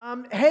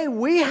Hey,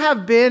 we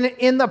have been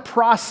in the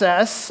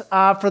process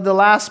for the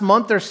last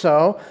month or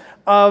so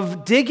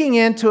of digging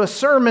into a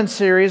sermon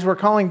series we're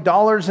calling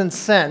Dollars and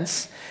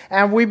Cents.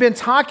 And we've been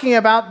talking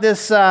about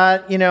this,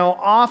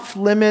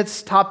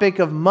 off-limits topic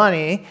of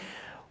money.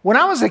 When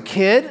I was a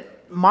kid,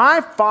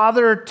 my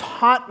father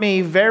taught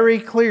me very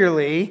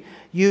clearly,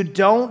 you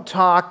don't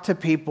talk to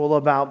people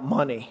about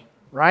money,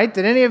 right?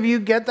 Did any of you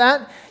get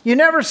that? You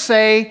never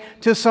say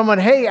to someone,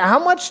 hey, how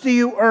much do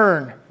you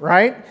earn,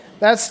 right?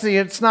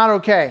 It's not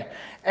okay.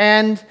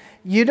 And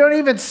you don't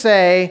even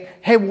say,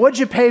 hey, what'd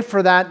you pay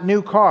for that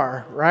new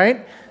car,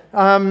 right?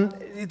 I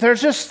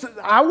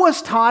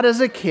was taught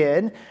as a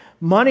kid,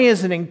 money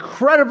is an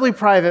incredibly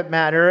private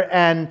matter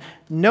and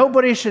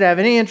nobody should have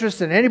any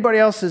interest in anybody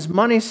else's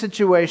money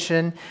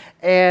situation,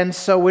 and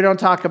so we don't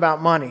talk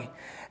about money.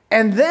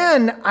 And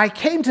then I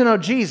came to know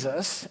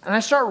Jesus and I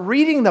start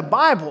reading the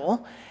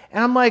Bible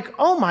and I'm like,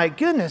 oh my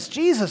goodness,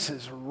 Jesus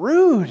is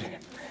rude.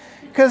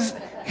 Because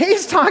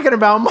he's talking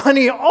about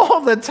money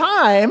all the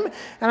time.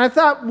 And I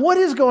thought, what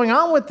is going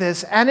on with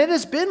this? And it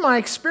has been my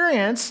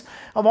experience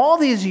of all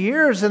these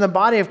years in the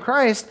body of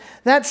Christ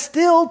that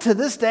still to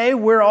this day,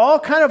 we're all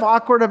kind of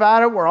awkward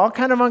about it. We're all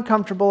kind of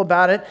uncomfortable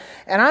about it.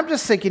 And I'm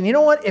just thinking, you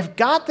know what? If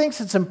God thinks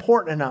it's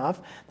important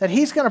enough that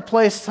he's going to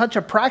place such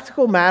a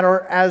practical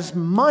matter as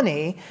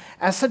money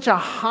as such a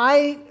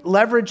high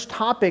leverage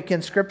topic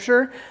in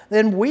Scripture,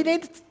 then we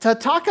need to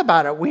talk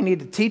about it. We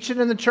need to teach it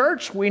in the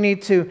church. We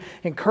need to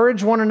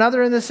encourage one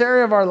another in this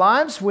area of our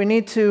lives. We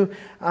need to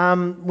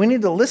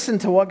listen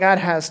to what God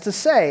has to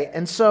say.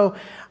 And so,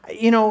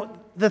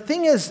 the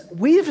thing is,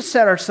 we've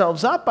set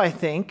ourselves up, I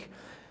think,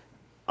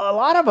 a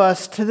lot of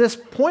us to this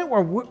point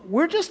where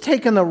we're just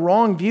taking the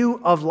wrong view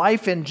of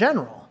life in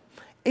general.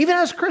 Even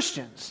as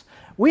Christians,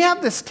 we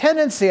have this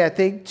tendency, I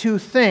think, to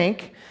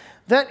think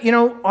that,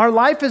 our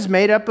life is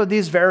made up of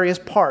these various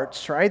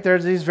parts, right?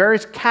 There's these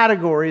various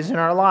categories in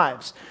our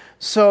lives.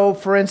 So,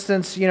 for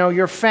instance,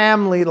 your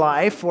family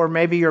life, or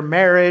maybe your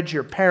marriage,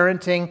 your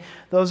parenting,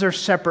 those are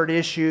separate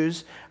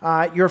issues.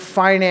 Your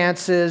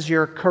finances,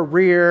 your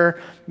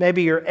career,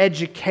 maybe your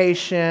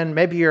education,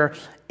 maybe your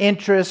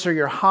interests or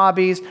your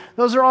hobbies.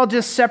 Those are all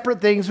just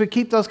separate things. We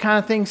keep those kind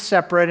of things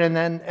separate,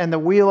 and the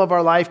wheel of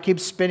our life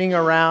keeps spinning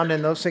around,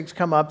 and those things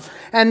come up.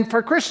 And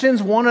for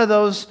Christians, one of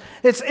those,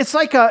 it's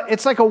like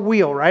a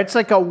wheel, right? It's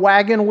like a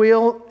wagon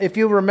wheel. If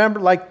you remember,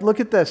 look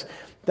at this.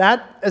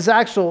 That is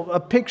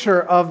a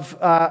picture of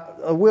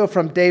a wheel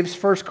from Dave's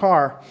first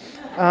car,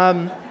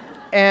 and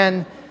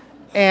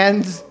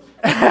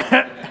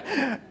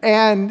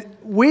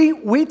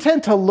we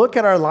tend to look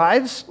at our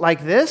lives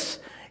like this,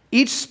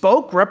 each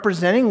spoke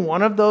representing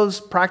one of those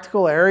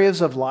practical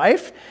areas of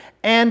life.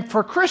 And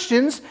for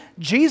Christians,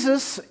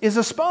 Jesus is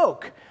a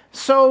spoke.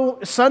 So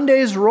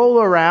Sundays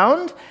roll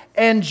around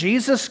and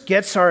Jesus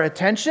gets our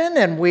attention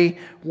and we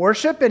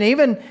worship, and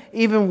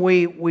even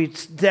we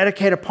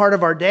dedicate a part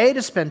of our day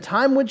to spend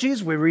time with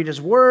Jesus. We read his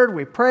word,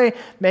 we pray,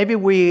 maybe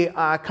we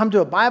come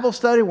to a Bible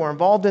study, we're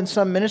involved in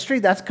some ministry.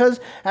 That's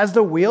because as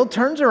the wheel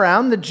turns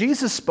around, the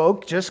Jesus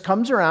spoke just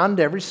comes around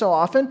every so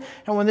often,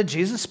 and when the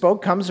Jesus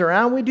spoke comes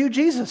around, we do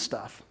Jesus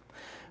stuff.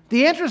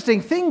 The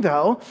interesting thing,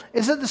 though,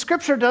 is that the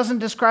Scripture doesn't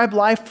describe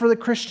life for the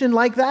Christian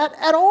like that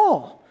at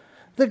all.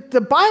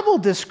 The Bible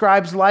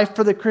describes life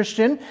for the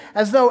Christian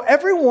as though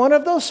every one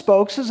of those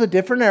spokes is a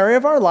different area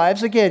of our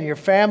lives. Again, your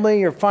family,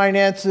 your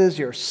finances,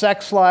 your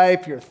sex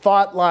life, your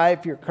thought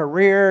life, your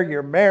career,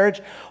 your marriage,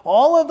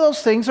 all of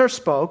those things are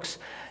spokes.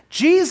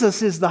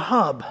 Jesus is the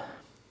hub.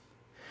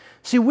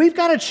 See, we've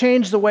got to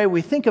change the way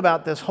we think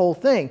about this whole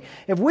thing.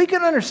 If we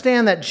can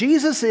understand that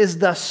Jesus is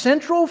the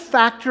central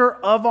factor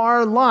of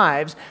our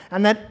lives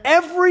and that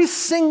every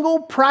single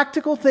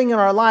practical thing in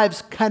our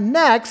lives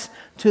connects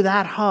to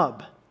that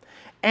hub.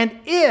 And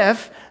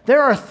if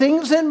there are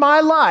things in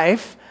my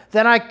life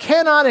that I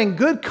cannot in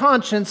good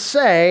conscience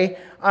say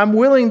I'm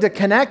willing to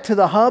connect to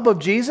the hub of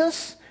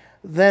Jesus,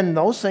 then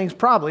those things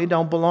probably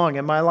don't belong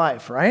in my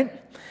life, right?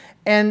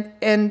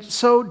 And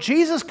so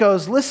Jesus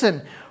goes,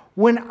 listen,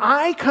 when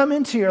I come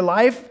into your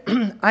life,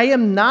 I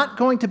am not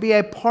going to be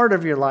a part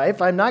of your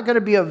life. I'm not going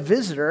to be a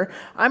visitor.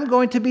 I'm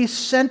going to be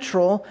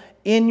central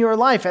in your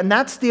life. And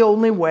that's the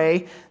only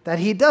way that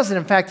he does it.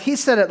 In fact, he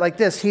said it like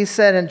this. He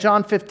said in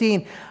John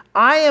 15,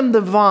 I am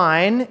the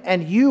vine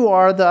and you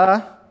are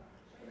the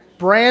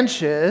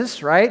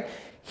branches, right?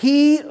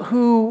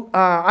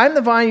 I'm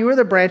the vine, you are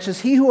the branches.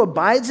 He who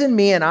abides in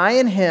me and I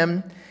in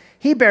him,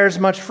 he bears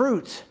much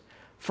fruit.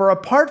 For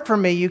apart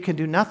from me, you can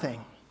do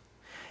nothing.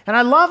 And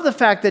I love the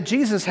fact that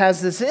Jesus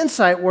has this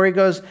insight where he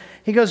goes,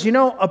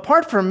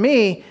 apart from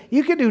me,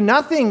 you can do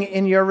nothing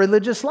in your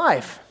religious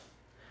life.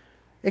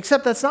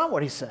 Except that's not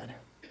what he said.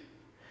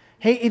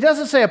 He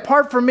doesn't say,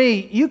 apart from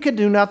me, you could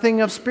do nothing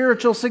of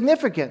spiritual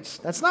significance.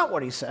 That's not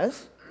what he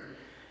says.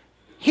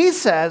 He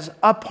says,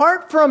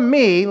 apart from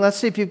me, let's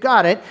see if you've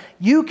got it,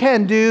 you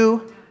can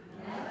do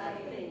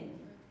nothing.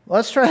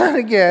 Let's try that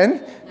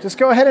again. Just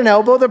go ahead and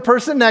elbow the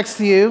person next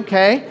to you,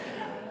 okay?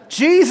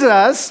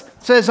 Jesus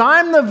says,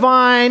 I'm the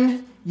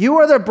vine, you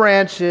are the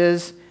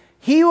branches.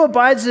 He who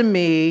abides in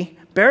me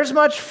bears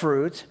much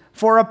fruit,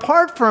 for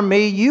apart from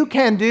me, you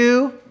can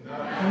do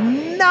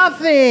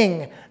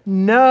nothing.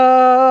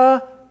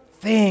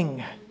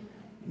 Nothing.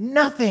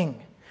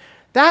 Nothing.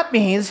 That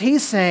means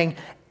he's saying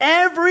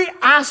every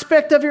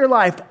aspect of your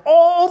life,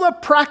 all the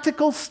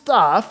practical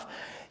stuff,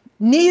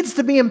 needs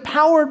to be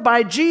empowered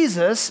by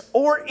Jesus,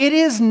 or it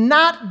is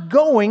not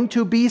going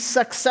to be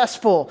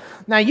successful.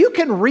 Now, you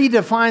can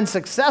redefine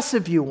success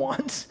if you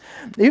want.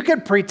 You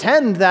could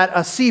pretend that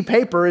a C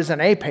paper is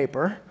an A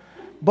paper,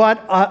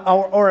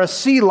 or a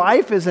C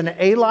life is an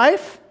A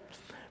life.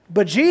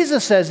 But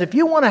Jesus says, if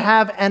you want to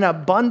have an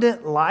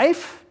abundant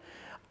life,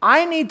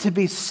 I need to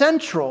be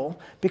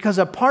central, because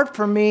apart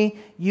from me,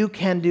 you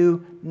can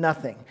do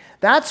nothing.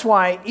 That's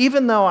why,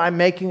 even though I'm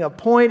making a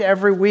point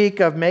every week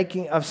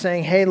of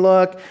saying, hey,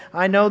 look,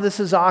 I know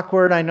this is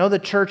awkward. I know the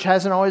church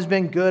hasn't always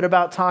been good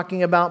about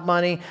talking about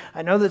money.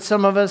 I know that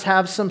some of us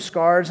have some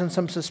scars and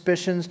some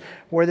suspicions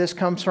where this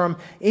comes from.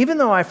 Even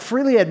though I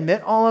freely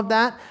admit all of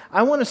that,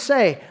 I want to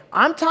say,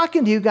 I'm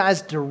talking to you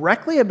guys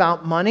directly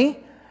about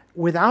money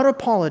without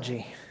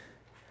apology.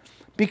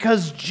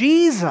 Because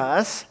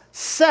Jesus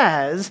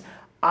says,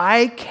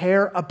 I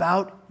care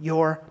about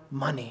your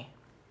money.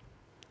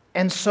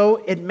 And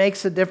so it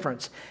makes a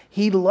difference.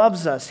 He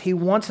loves us. He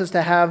wants us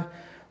to have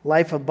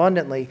life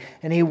abundantly.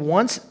 And he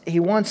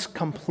wants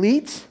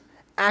complete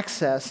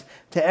access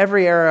to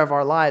every area of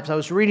our lives. I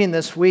was reading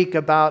this week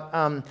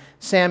about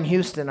Sam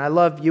Houston. I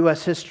love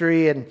U.S.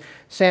 history. And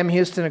Sam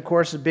Houston, of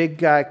course, is a big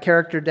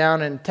character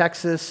down in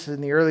Texas in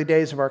the early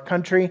days of our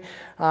country.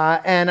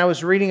 And I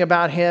was reading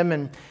about him,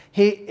 and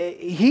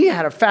he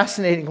had a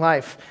fascinating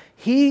life.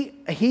 He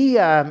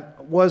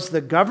was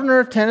the governor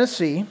of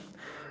Tennessee.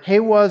 He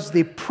was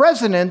the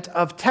president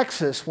of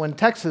Texas when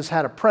Texas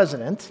had a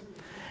president.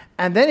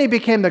 And then he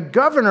became the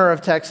governor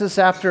of Texas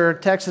after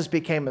Texas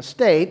became a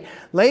state.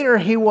 Later,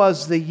 he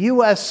was the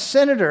U.S.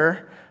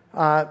 senator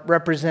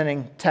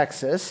representing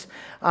Texas.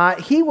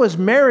 He was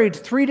married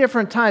 3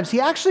 different times. He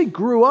actually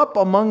grew up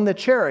among the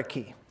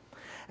Cherokee.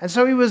 And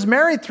so he was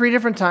married 3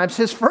 different times.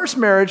 His first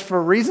marriage,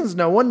 for reasons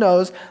no one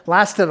knows,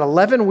 lasted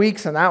 11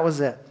 weeks, and that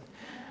was it.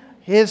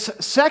 His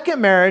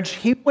second marriage,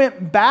 he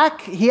went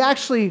back. He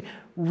actually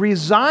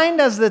resigned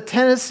as the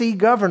Tennessee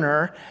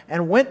governor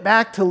and went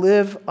back to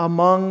live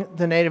among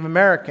the Native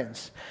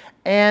Americans.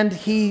 And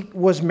he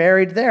was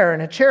married there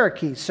in a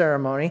Cherokee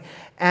ceremony.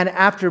 And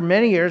after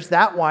many years,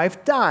 that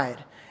wife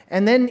died.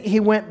 And then he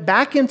went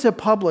back into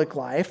public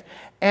life,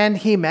 and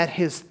he met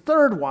his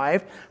third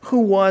wife,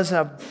 who was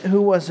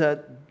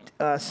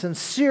a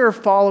sincere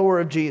follower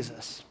of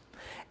Jesus.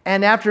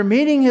 And after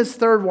meeting his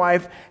third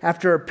wife,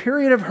 after a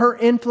period of her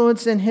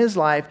influence in his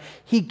life,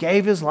 he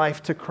gave his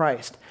life to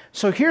Christ.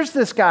 So here's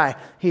this guy.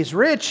 He's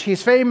rich,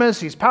 he's famous,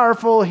 he's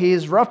powerful,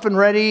 he's rough and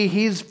ready,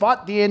 he's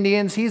fought the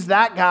Indians, he's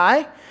that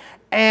guy.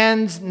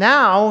 And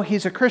now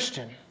he's a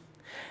Christian.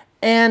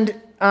 And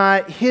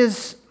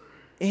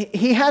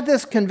he had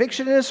this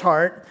conviction in his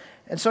heart,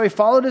 and so he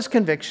followed his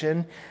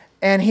conviction,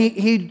 and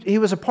he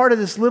was a part of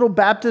this little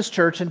Baptist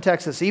church in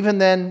Texas. Even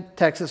then,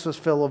 Texas was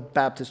full of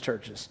Baptist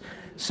churches.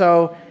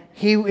 So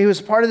he was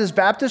part of this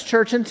Baptist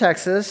church in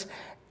Texas,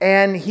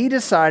 and he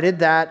decided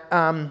that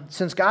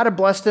since God had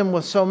blessed him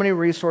with so many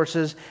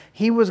resources,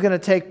 he was going to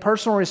take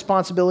personal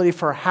responsibility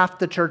for half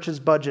the church's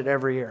budget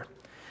every year.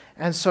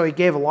 And so he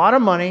gave a lot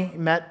of money,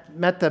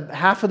 met the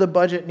half of the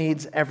budget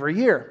needs every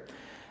year.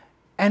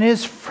 And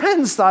his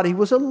friends thought he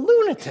was a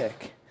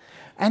lunatic.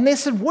 And they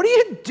said, what are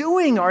you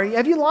doing?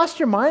 Have you lost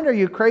your mind? Are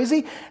you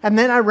crazy? And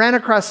then I ran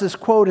across this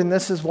quote, and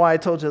this is why I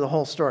told you the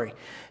whole story.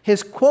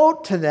 His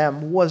quote to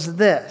them was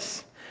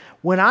this: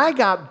 when I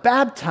got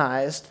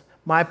baptized,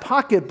 my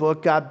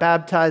pocketbook got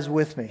baptized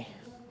with me.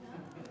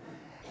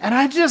 And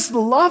I just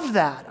love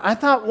that. I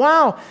thought,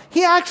 wow,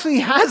 he actually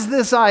has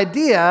this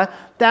idea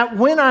that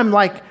when I'm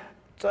like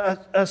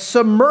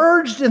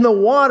submerged in the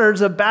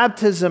waters of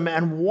baptism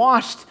and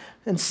washed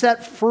and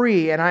set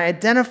free, and I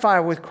identify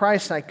with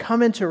Christ, and I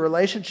come into a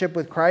relationship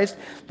with Christ,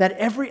 that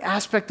every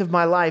aspect of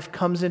my life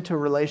comes into a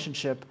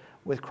relationship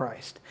with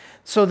Christ.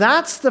 So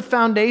that's the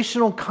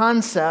foundational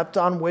concept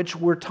on which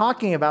we're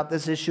talking about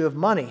this issue of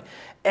money.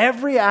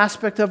 Every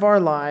aspect of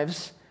our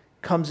lives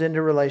comes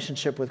into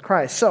relationship with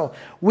Christ. So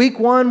week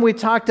 1, we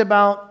talked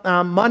about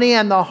money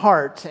and the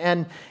heart.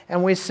 And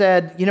we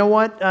said, you know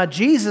what?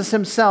 Jesus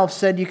himself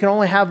said you can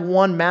only have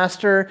one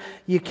master.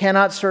 You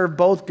cannot serve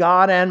both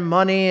God and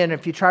money. And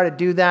if you try to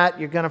do that,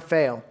 you're going to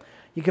fail.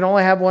 You can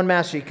only have one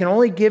master. You can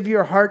only give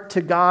your heart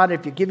to God.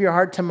 If you give your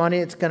heart to money,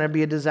 it's going to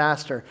be a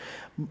disaster.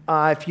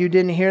 If you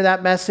didn't hear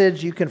that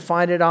message, you can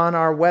find it on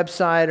our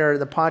website or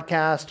the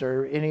podcast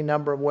or any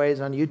number of ways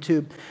on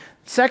YouTube.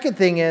 Second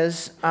thing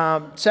is,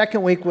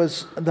 second week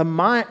was the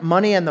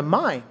money and the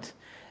mind.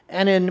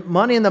 And in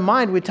Money and the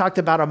Mind, we talked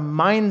about a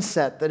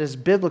mindset that is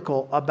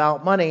biblical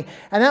about money.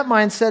 And that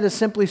mindset is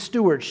simply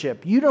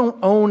stewardship. You don't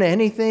own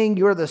anything.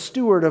 You're the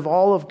steward of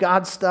all of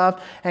God's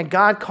stuff. And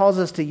God calls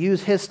us to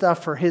use his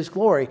stuff for his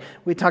glory.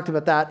 We talked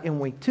about that in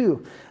week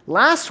 2.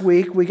 Last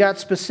week, we got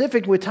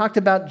specific. We talked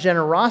about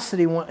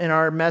generosity in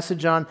our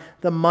message on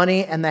the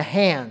money and the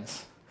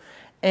hands.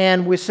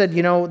 And we said,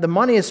 the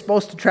money is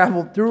supposed to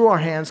travel through our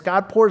hands.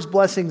 God pours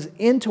blessings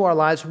into our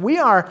lives. We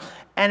are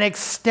an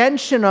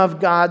extension of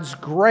God's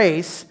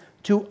grace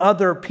to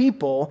other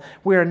people.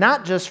 We are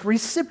not just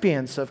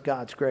recipients of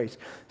God's grace.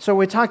 So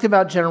we talked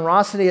about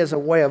generosity as a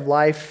way of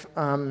life,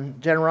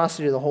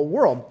 generosity to the whole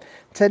world.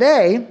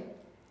 Today,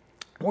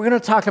 we're going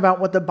to talk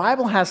about what the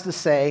Bible has to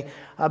say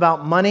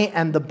about money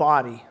and the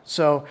body.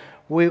 So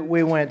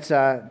we went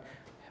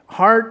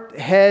heart,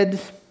 head,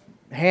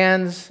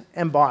 hands,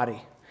 and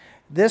body.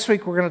 This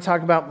week, we're going to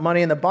talk about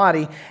money and the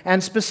body.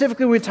 And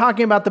specifically, we're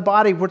talking about the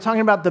body. We're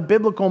talking about the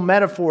biblical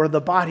metaphor,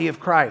 the body of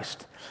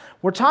Christ.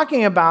 We're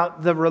talking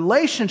about the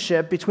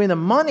relationship between the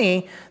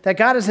money that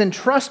God has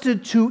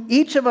entrusted to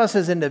each of us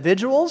as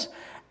individuals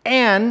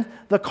and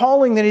the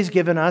calling that he's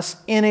given us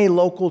in a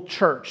local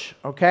church,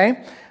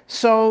 okay?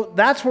 So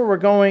that's where we're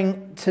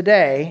going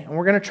today, and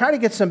we're going to try to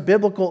get some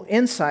biblical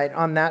insight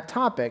on that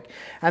topic.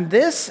 And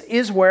this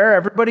is where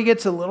everybody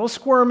gets a little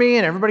squirmy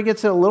and everybody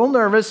gets a little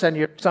nervous,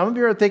 and some of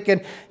you are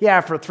thinking,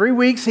 yeah, for 3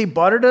 weeks he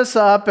buttered us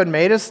up and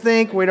made us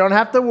think we don't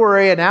have to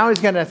worry, and now he's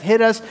going to hit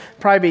us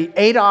probably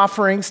 8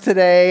 offerings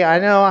today. I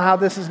know how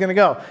this is going to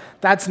go.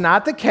 That's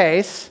not the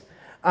case.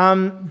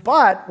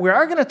 But we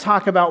are going to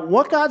talk about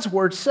what God's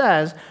Word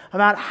says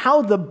about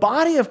how the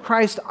body of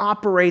Christ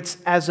operates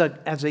as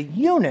a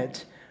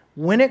unit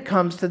when it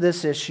comes to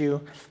this issue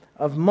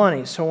of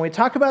money. So when we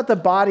talk about the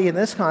body in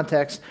this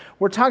context,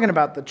 we're talking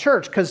about the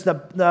church, because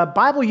the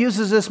Bible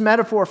uses this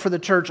metaphor for the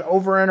church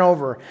over and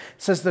over. It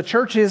says the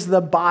church is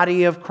the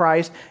body of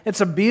Christ. It's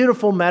a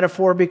beautiful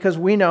metaphor because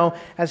we know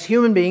as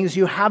human beings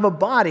you have a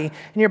body,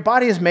 and your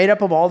body is made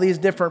up of all these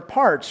different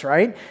parts,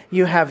 right?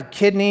 You have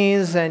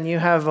kidneys, and you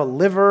have a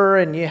liver,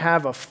 and you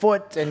have a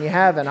foot, and you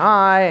have an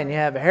eye, and you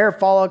have hair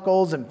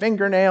follicles and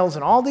fingernails,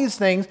 and all these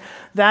things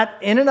that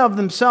in and of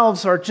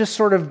themselves are just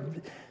sort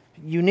of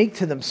unique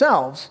to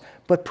themselves.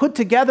 But put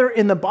together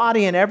in the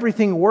body and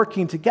everything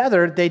working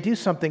together, they do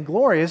something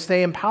glorious.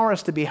 They empower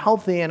us to be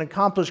healthy and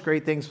accomplish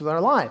great things with our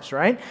lives,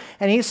 right?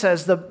 And he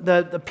says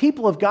the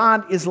people of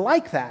God is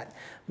like that.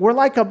 We're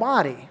like a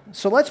body.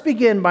 So let's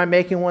begin by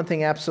making one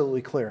thing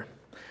absolutely clear.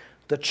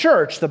 The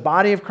church, the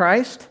body of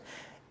Christ,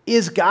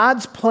 is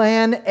God's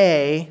plan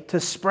A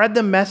to spread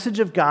the message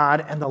of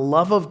God and the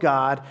love of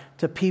God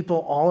to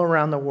people all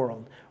around the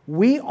world.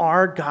 We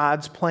are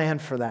God's plan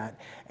for that.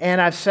 And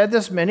I've said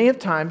this many of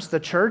times, the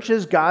church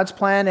is God's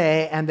plan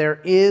A, and there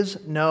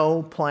is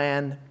no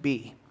plan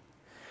B.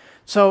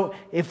 So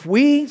if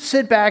we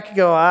sit back and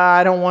go,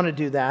 I don't want to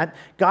do that,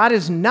 God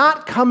is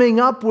not coming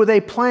up with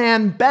a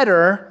plan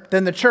better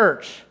than the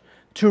church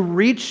to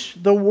reach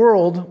the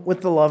world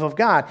with the love of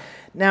God.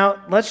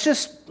 Now, let's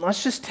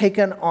just take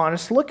an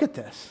honest look at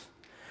this.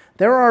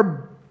 There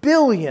are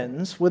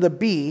billions, with a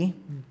B,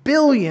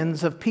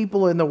 billions of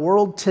people in the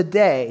world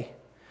today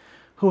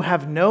who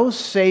have no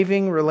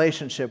saving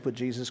relationship with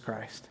Jesus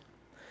Christ.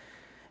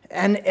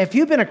 And if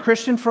you've been a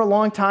Christian for a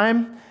long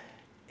time,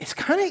 it's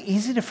kind of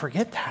easy to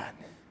forget that.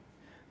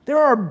 There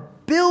are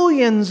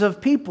billions of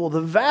people,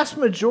 the vast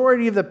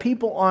majority of the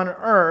people on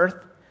earth,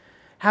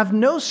 have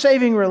no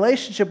saving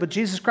relationship with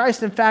Jesus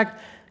Christ. In fact,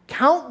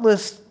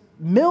 countless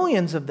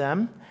millions of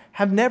them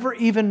have never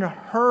even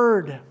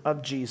heard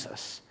of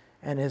Jesus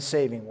and his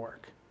saving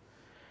work.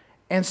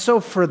 And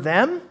so for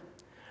them,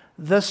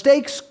 the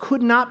stakes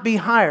could not be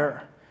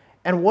higher.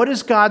 And what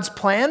is God's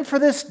plan for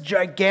this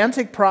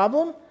gigantic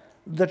problem?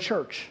 The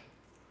church.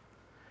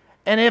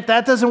 And if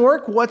that doesn't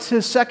work, what's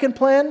his second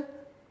plan?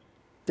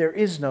 There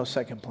is no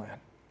second plan.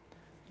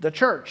 The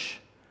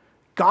church.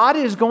 God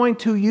is going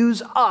to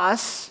use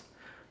us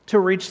to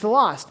reach the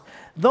lost.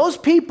 Those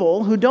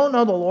people who don't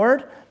know the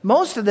Lord,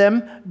 most of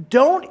them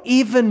don't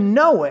even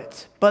know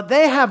it, but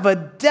they have a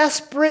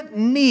desperate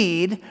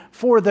need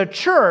for the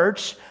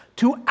church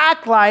to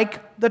act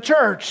like the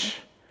church.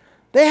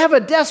 They have a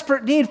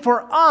desperate need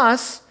for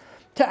us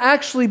to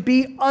actually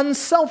be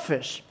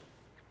unselfish.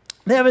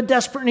 They have a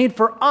desperate need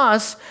for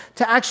us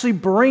to actually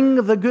bring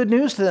the good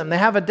news to them. They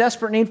have a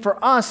desperate need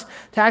for us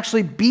to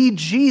actually be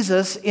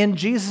Jesus in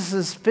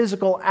Jesus'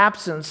 physical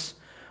absence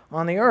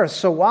on the earth.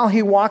 So while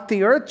he walked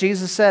the earth,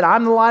 Jesus said,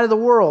 I'm the light of the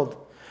world.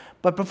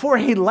 But before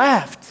he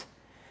left,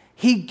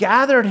 he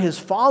gathered his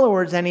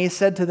followers and he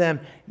said to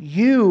them,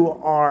 you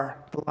are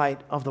the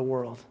light of the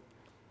world.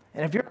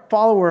 And if you're a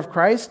follower of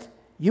Christ,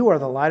 you are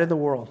the light of the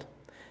world.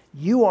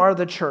 You are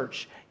the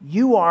church.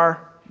 You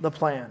are the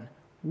plan.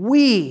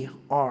 We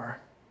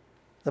are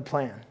the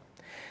plan.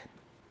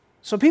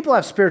 So people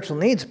have spiritual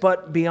needs,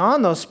 but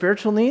beyond those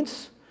spiritual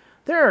needs,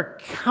 there are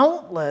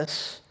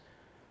countless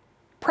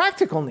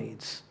practical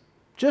needs.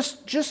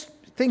 Just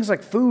things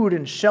like food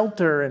and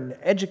shelter and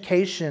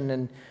education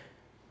and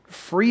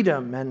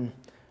freedom and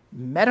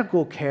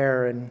medical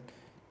care and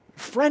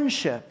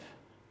friendship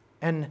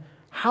and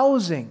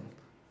housing.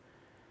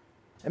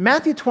 And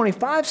Matthew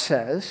 25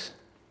 says,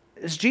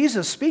 as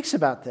Jesus speaks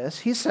about this,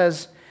 he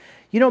says,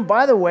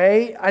 by the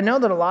way, I know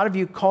that a lot of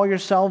you call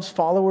yourselves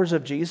followers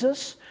of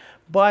Jesus,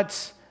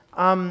 but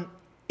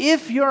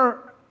if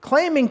you're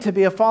claiming to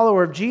be a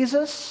follower of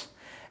Jesus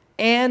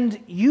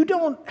and you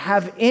don't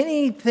have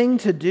anything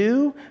to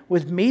do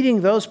with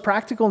meeting those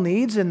practical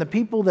needs in the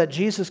people that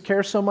Jesus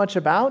cares so much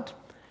about,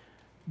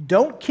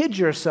 don't kid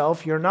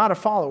yourself, you're not a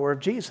follower of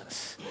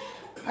Jesus.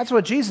 That's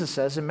what Jesus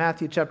says in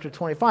Matthew chapter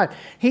 25.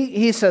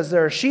 He says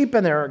there are sheep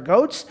and there are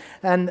goats,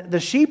 and the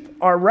sheep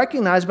are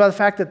recognized by the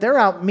fact that they're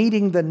out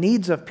meeting the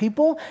needs of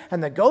people,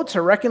 and the goats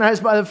are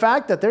recognized by the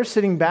fact that they're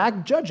sitting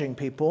back judging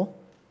people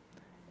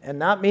and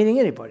not meeting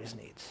anybody's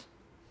needs.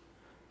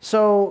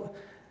 So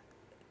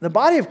the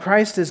body of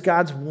Christ is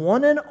God's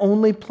one and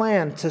only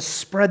plan to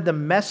spread the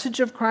message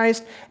of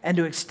Christ and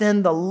to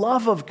extend the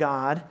love of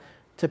God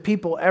to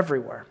people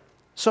everywhere.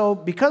 So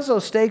because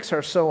those stakes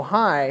are so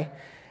high,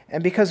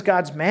 and because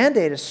God's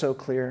mandate is so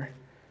clear,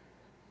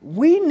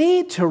 we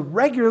need to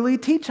regularly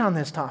teach on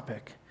this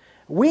topic.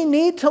 We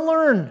need to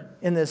learn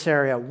in this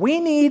area. We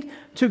need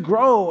to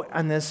grow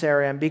in this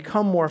area and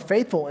become more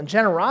faithful. And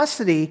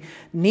generosity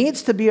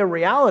needs to be a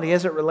reality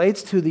as it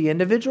relates to the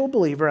individual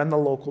believer and the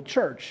local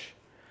church.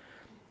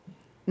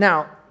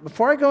 Now,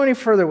 before I go any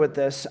further with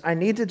this, I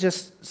need to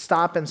just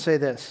stop and say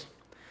this.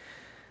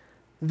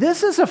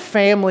 This is a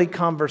family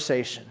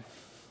conversation,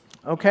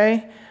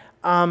 okay?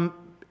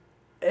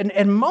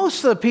 And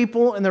most of the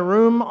people in the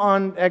room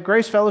at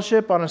Grace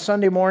Fellowship on a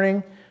Sunday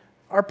morning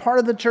are part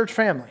of the church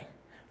family.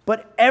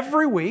 But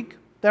every week,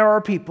 there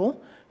are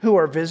people who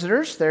are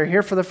visitors. They're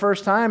here for the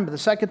first time, the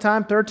second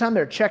time, third time.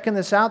 They're checking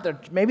this out. They're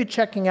maybe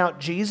checking out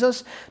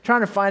Jesus,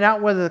 trying to find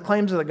out whether the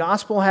claims of the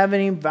gospel have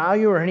any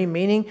value or any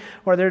meaning,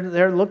 or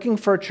they're looking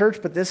for a church,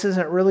 but this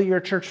isn't really your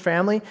church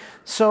family.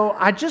 So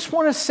I just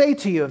want to say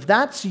to you, if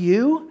that's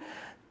you,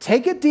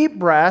 take a deep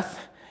breath.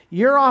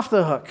 You're off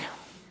the hook,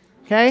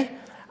 okay?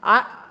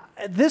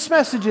 This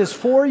message is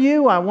for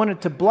you. I want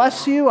it to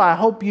bless you. I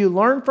hope you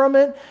learn from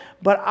it.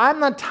 But I'm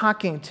not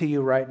talking to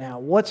you right now.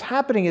 What's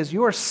happening is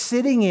you are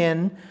sitting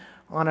in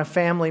on a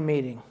family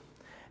meeting.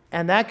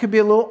 And that could be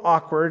a little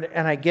awkward,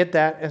 and I get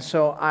that, and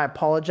so I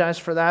apologize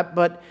for that.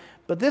 But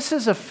this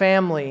is a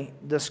family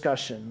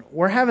discussion.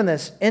 We're having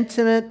this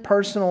intimate,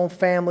 personal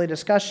family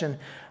discussion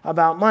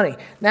about money.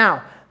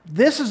 Now,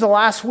 this is the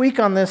last week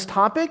on this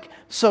topic,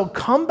 so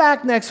come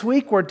back next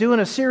week. We're doing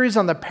a series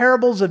on the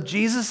parables of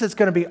Jesus. It's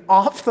going to be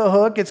off the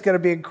hook. It's going to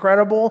be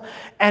incredible,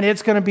 and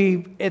it's going to be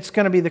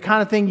the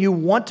kind of thing you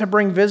want to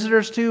bring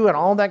visitors to and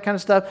all that kind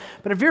of stuff.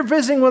 But if you're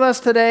visiting with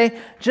us today,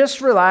 just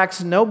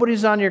relax.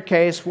 Nobody's on your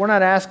case. We're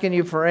not asking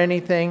you for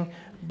anything,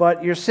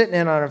 but you're sitting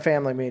in on a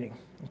family meeting,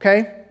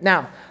 okay?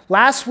 Now,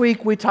 last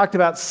week we talked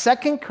about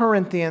 2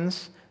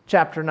 Corinthians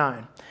chapter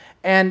 9.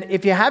 And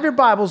if you have your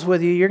Bibles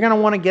with you, you're going to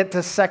want to get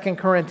to 2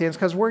 Corinthians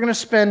because we're going to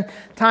spend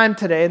time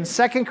today in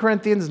 2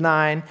 Corinthians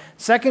 9,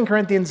 2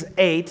 Corinthians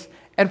 8,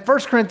 and 1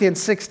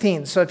 Corinthians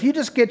 16. So if you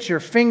just get your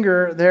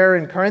finger there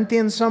in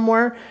Corinthians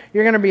somewhere,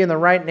 you're going to be in the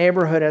right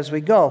neighborhood as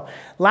we go.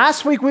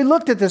 Last week we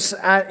looked at this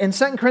in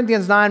 2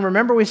 Corinthians 9.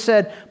 Remember we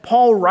said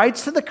Paul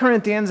writes to the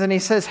Corinthians and he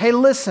says, hey,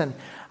 listen,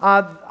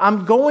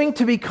 I'm going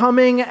to be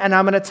coming and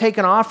I'm going to take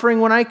an offering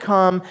when I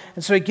come.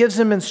 And so he gives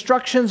them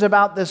instructions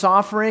about this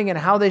offering and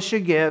how they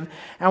should give.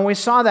 And we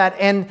saw that.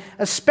 And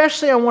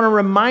especially I want to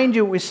remind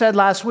you what we said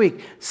last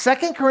week.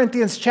 2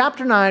 Corinthians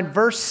chapter 9,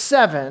 verse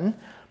 7,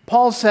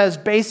 Paul says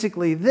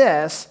basically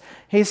this.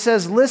 He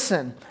says,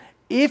 listen,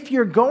 if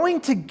you're going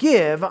to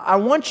give, I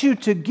want you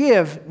to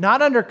give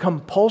not under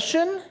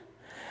compulsion,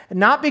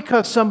 not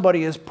because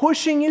somebody is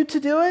pushing you to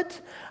do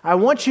it. I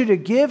want you to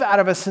give out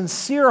of a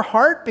sincere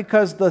heart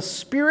because the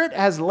Spirit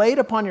has laid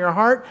upon your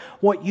heart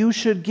what you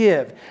should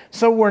give.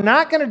 So we're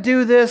not going to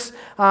do this.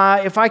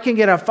 If I can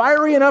get a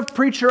fiery enough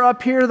preacher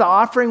up here, the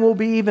offering will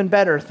be even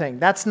better thing.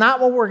 That's not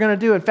what we're going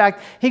to do. In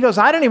fact, he goes,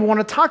 I don't even want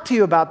to talk to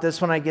you about this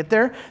when I get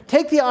there.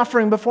 Take the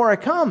offering before I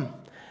come.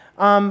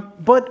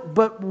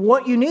 But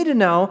what you need to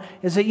know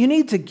is that you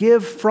need to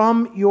give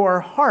from your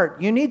heart.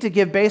 You need to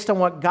give based on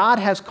what God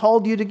has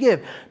called you to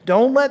give.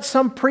 Don't let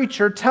some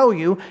preacher tell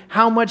you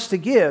how much to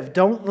give.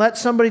 Don't let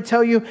somebody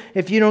tell you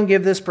if you don't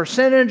give this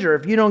percentage or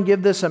if you don't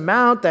give this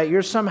amount that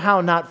you're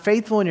somehow not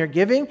faithful in your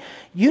giving.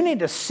 You need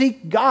to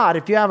seek God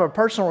if you have a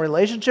personal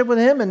relationship with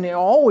Him and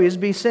always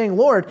be saying,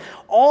 Lord,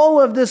 all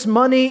of this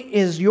money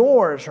is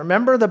yours.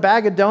 Remember the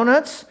bag of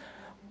donuts?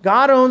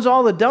 God owns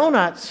all the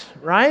donuts,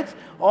 right?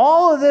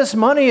 All of this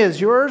money is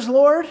yours,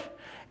 Lord.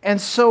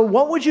 And so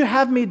what would you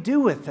have me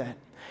do with it?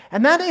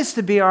 And that needs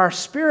to be our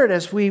spirit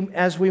as we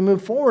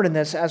move forward in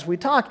this, as we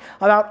talk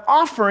about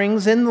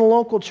offerings in the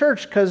local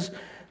church, because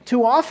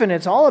too often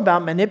it's all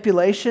about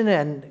manipulation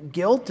and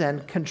guilt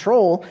and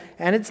control,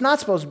 and it's not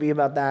supposed to be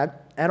about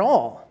that at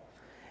all.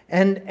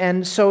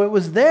 And so it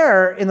was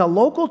there in the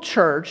local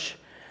church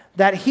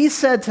that he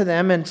said to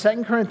them in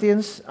 2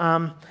 Corinthians,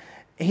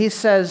 he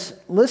says,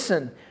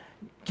 listen,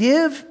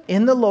 give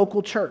in the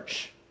local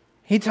church.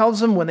 He tells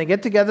them when they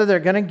get together, they're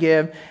going to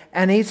give.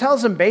 And he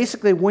tells them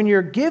basically when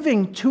you're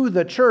giving to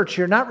the church,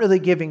 you're not really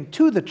giving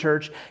to the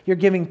church. You're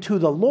giving to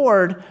the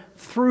Lord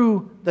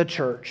through the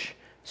church.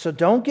 So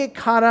don't get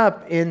caught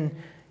up in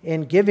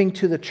giving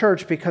to the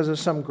church because of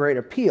some great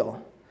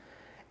appeal.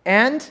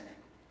 And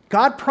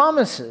God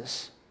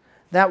promises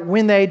that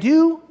when they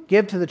do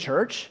give to the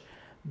church,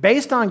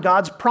 based on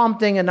God's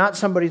prompting and not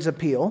somebody's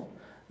appeal,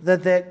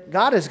 that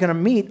God is going to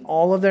meet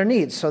all of their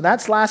needs. So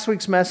that's last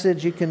week's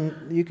message. You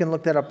can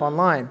look that up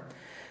online.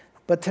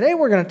 But today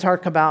we're going to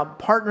talk about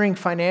partnering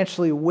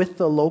financially with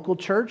the local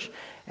church.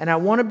 And I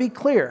want to be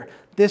clear,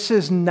 this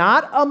is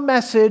not a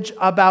message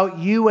about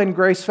you and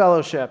Grace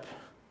Fellowship.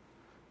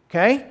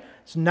 Okay?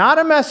 It's not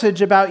a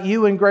message about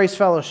you and Grace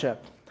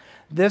Fellowship.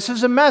 This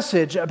is a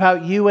message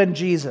about you and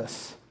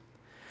Jesus.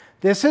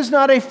 This is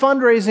not a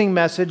fundraising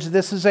message.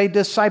 This is a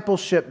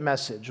discipleship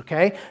message,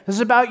 okay? This is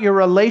about your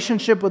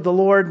relationship with the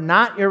Lord,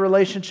 not your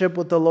relationship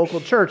with the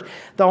local church.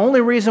 The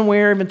only reason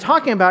we're even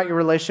talking about your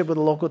relationship with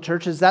the local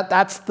church is that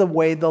that's the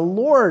way the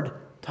Lord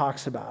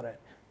talks about it,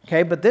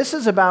 okay? But this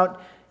is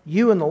about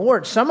you and the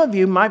Lord. Some of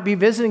you might be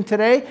visiting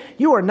today.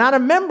 You are not a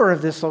member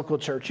of this local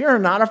church. You're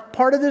not a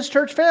part of this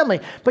church family,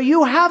 but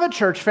you have a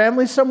church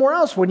family somewhere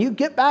else. When you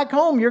get back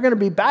home, you're going to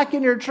be back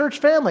in your church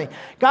family.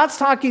 God's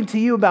talking to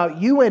you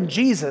about you and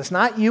Jesus,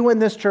 not you and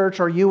this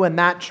church or you and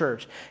that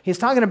church. He's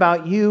talking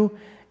about you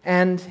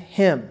and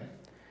Him.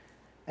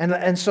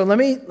 And so let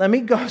me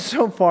go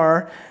so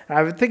far.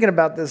 I've been thinking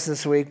about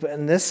this week,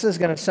 and this is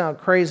going to sound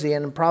crazy,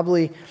 and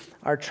probably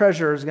our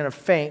treasurer is going to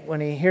faint when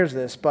he hears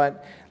this,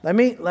 but let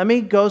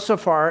me go so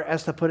far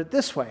as to put it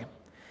this way.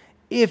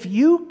 If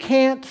you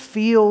can't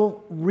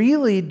feel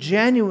really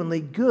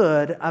genuinely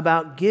good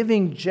about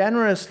giving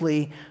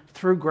generously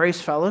through Grace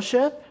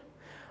Fellowship,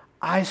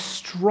 I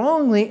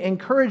strongly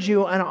encourage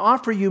you and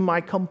offer you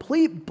my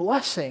complete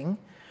blessing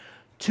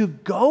to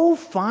go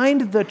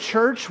find the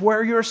church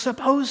where you're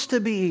supposed to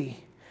be.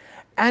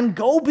 And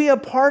go be a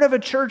part of a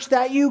church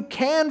that you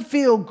can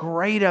feel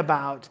great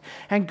about.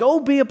 And go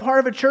be a part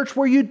of a church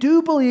where you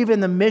do believe in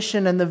the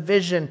mission and the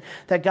vision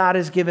that God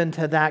has given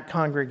to that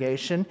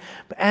congregation.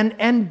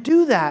 And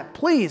do that,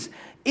 please.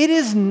 It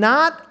is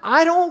not,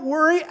 I don't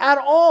worry at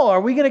all.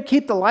 Are we going to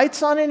keep the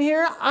lights on in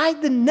here?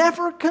 I'm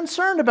never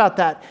concerned about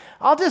that.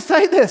 I'll just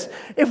tell you this.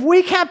 If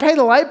we can't pay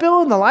the light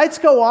bill and the lights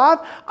go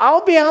off,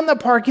 I'll be out in the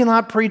parking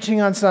lot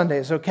preaching on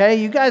Sundays, okay?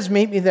 You guys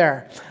meet me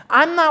there.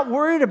 I'm not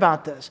worried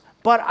about this.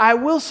 But I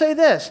will say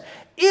this,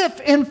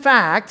 if in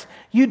fact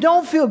you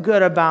don't feel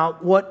good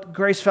about what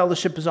Grace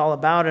Fellowship is all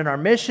about and our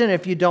mission,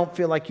 if you don't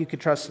feel like you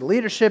could trust the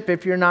leadership,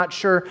 if you're not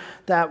sure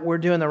that we're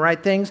doing the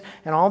right things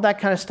and all that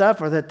kind of stuff,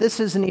 or that this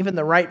isn't even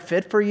the right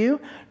fit for you,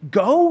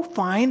 go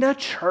find a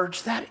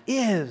church that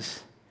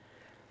is.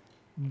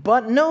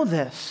 But know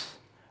this,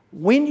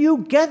 when you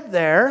get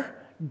there,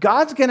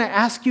 God's going to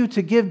ask you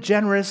to give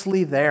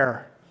generously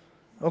there.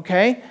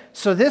 Okay?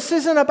 So this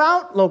isn't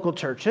about local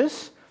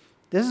churches.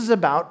 This is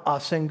about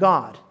us and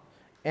God.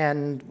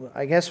 And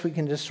I guess we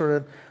can just sort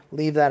of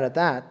leave that at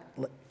that.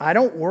 I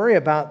don't worry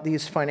about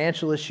these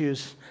financial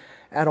issues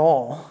at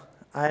all.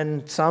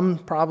 And some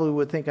probably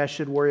would think I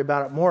should worry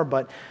about it more,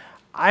 but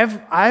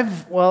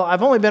I've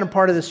only been a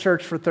part of this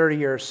church for 30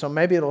 years, so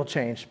maybe it'll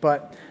change.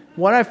 But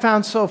what I've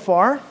found so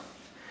far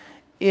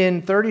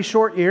in 30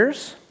 short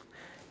years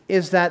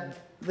is that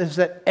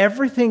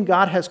everything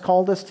God has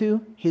called us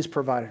to, He's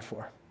provided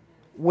for.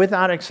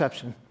 Without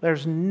exception.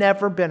 There's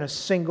never been a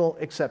single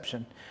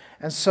exception.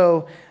 And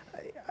so,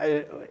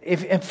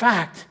 if in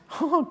fact,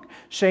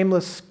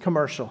 shameless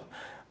commercial,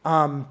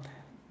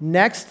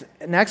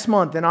 next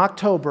month in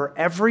October,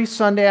 every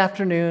Sunday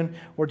afternoon,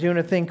 we're doing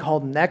a thing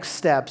called Next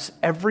Steps.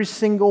 Every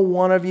single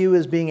one of you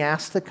is being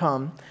asked to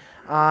come.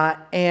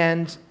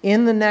 And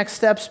in the Next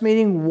Steps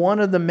meeting, one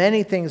of the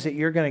many things that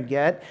you're going to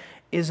get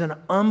is an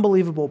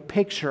unbelievable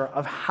picture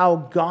of how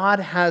God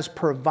has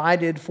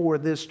provided for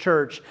this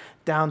church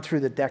down through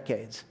the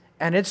decades.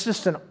 And it's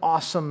just an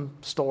awesome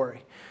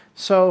story.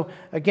 So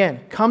again,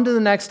 come to the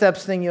Next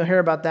Steps thing. You'll hear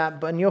about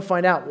that, and you'll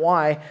find out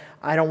why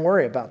I don't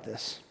worry about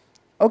this.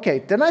 Okay,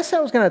 didn't I say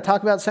I was going to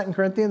talk about 2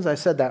 Corinthians? I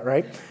said that,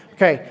 right?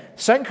 Okay,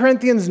 2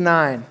 Corinthians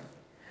 9.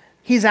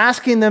 He's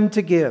asking them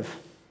to give.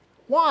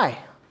 Why?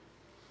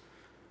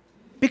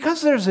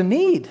 Because there's a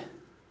need.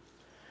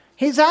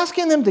 He's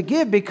asking them to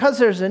give because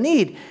there's a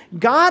need.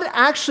 God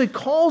actually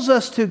calls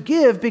us to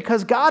give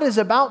because God is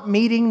about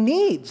meeting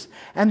needs.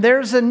 And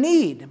there's a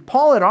need.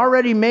 Paul had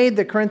already made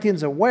the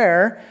Corinthians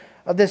aware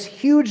of this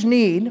huge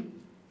need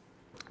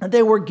that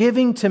they were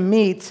giving to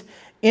meet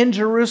in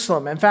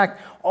Jerusalem. In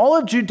fact, all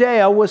of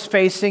Judea was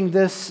facing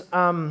this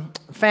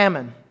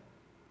famine.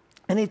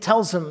 And he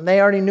tells them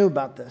they already knew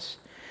about this.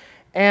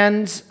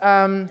 And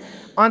on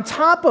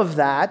top of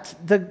that,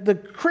 the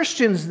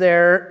Christians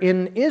there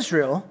in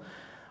Israel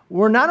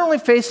were not only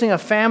facing a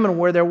famine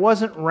where there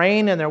wasn't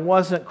rain and there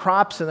wasn't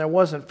crops and there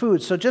wasn't food.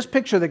 So just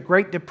picture the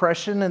Great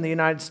Depression in the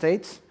United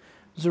States.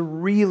 It was a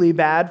really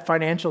bad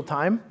financial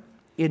time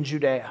in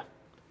Judea.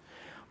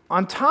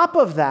 On top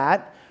of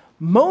that,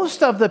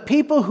 most of the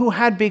people who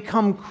had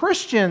become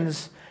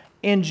Christians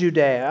in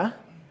Judea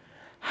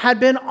had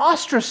been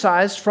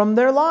ostracized from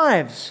their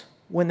lives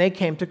when they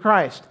came to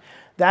Christ.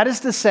 That is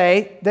to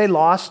say, they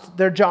lost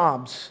their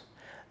jobs.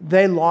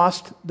 They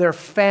lost their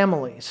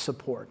family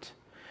support.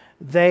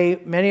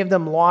 many of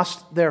them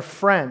lost their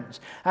friends.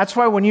 That's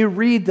why when you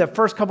read the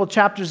first couple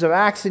chapters of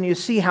Acts and you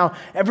see how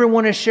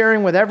everyone is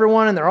sharing with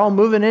everyone and they're all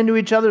moving into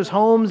each other's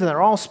homes and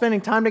they're all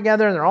spending time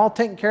together and they're all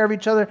taking care of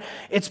each other,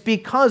 it's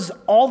because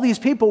all these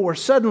people were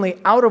suddenly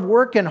out of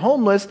work and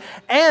homeless,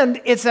 and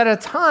it's at a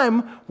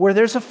time where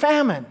there's a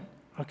famine.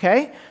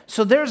 Okay?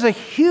 So there's a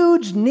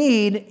huge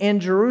need in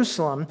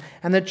Jerusalem,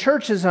 and the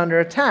church is under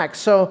attack.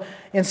 So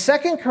in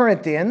 2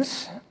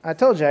 Corinthians, I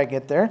told you I'd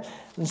get there,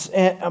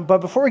 but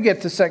before we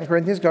get to 2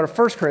 Corinthians, go to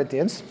 1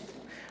 Corinthians.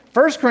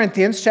 1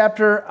 Corinthians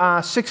chapter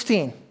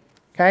 16.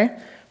 Okay?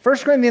 1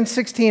 Corinthians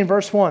 16,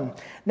 verse 1.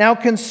 Now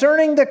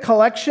concerning the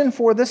collection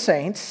for the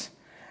saints,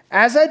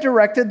 as I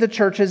directed the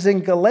churches in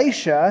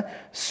Galatia,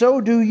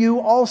 so do you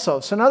also.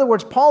 So in other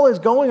words, Paul is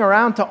going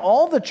around to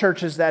all the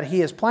churches that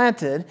he has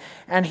planted,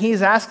 and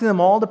he's asking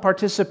them all to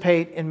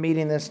participate in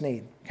meeting this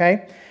need.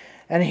 Okay?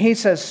 And he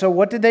says, so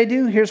what did they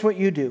do? Here's what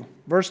you do.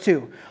 Verse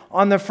 2.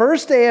 On the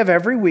first day of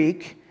every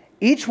week,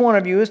 each one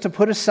of you is to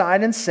put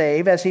aside and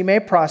save as he may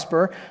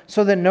prosper,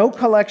 so that no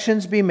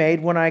collections be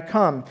made when I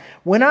come.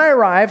 When I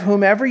arrive,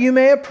 whomever you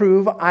may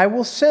approve, I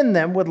will send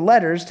them with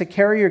letters to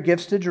carry your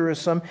gifts to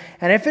Jerusalem.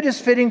 And if it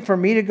is fitting for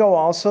me to go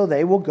also,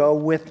 they will go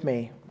with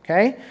me.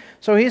 Okay?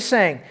 So he's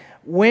saying,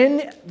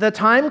 when the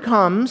time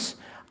comes,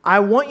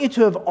 I want you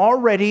to have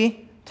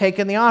already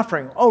taken the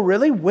offering. Oh,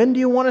 really? When do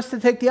you want us to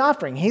take the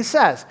offering? He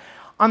says,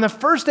 on the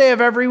first day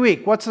of every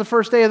week. What's the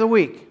first day of the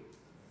week?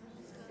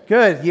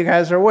 Good, you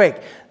guys are awake.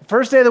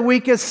 First day of the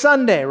week is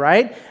Sunday,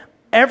 right?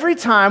 Every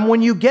time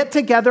when you get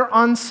together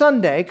on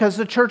Sunday, because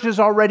the church is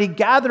already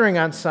gathering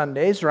on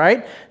Sundays,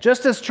 right?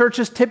 Just as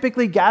churches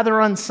typically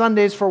gather on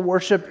Sundays for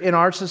worship in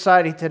our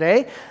society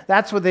today,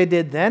 that's what they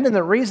did then. And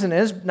the reason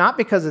is not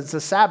because it's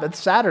the Sabbath,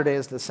 Saturday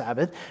is the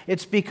Sabbath,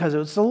 it's because it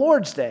was the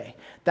Lord's Day.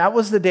 That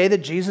was the day that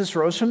Jesus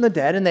rose from the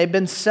dead, and they've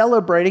been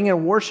celebrating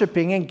and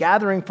worshiping and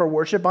gathering for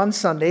worship on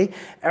Sunday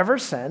ever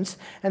since.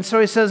 And so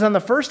he says on the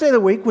first day of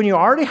the week, when you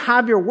already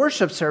have your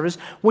worship service,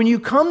 when you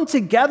come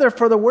together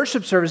for the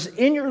worship service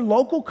in your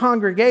local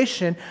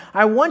congregation,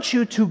 I want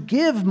you to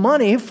give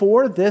money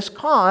for this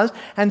cause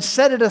and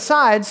set it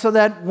aside so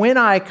that when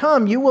I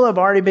come, you will have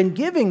already been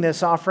giving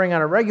this offering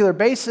on a regular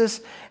basis,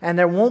 and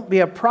there won't be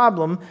a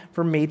problem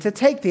for me to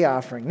take the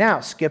offering. Now,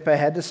 skip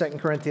ahead to 2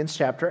 Corinthians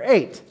chapter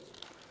 8.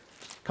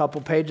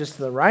 Couple pages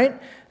to the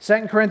right.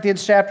 2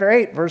 Corinthians chapter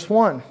 8, verse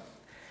 1.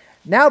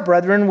 Now,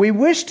 brethren, we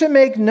wish to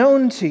make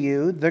known to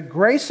you the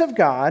grace of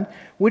God,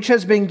 which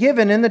has been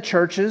given in the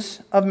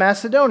churches of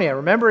Macedonia.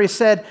 Remember, he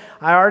said,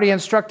 I already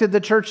instructed the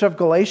church of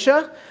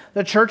Galatia.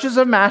 The churches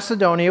of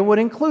Macedonia would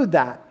include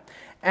that.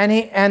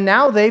 And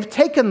now they've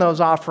taken those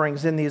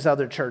offerings in these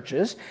other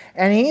churches.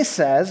 And he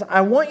says,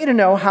 I want you to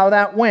know how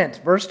that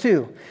went. Verse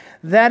 2.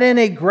 That in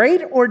a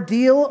great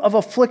ordeal of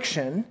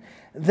affliction,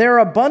 their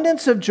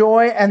abundance of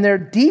joy and their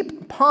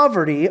deep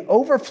poverty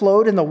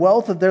overflowed in the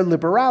wealth of their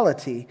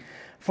liberality.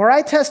 For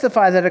I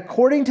testify that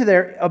according to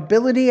their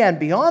ability and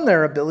beyond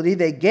their ability,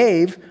 they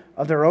gave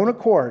of their own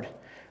accord,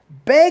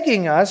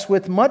 begging us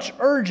with much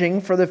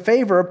urging for the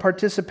favor of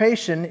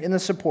participation in the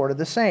support of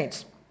the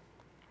saints.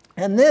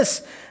 And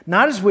this,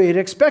 not as we had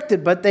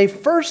expected, but they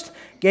first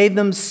gave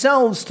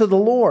themselves to the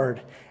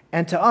Lord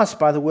and to us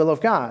by the will of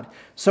God.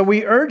 So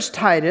we urged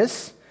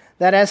Titus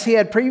that as he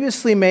had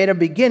previously made a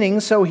beginning,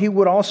 so he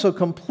would also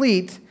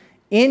complete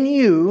in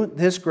you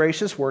this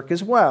gracious work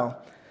as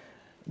well.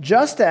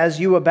 Just as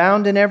you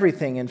abound in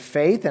everything, in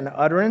faith and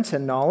utterance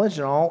and knowledge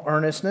and all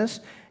earnestness,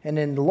 and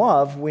in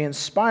love we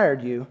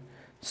inspired you,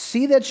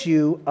 see that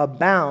you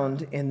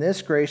abound in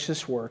this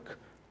gracious work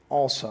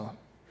also.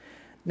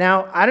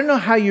 Now, I don't know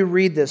how you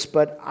read this,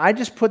 but I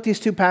just put these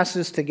two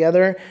passages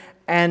together,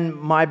 and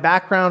my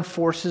background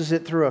forces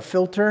it through a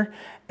filter,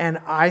 and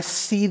I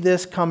see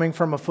this coming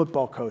from a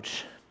football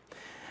coach.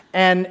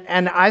 And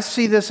I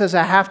see this as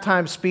a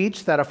halftime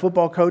speech that a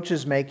football coach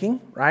is making,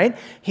 right?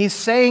 He's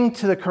saying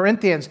to the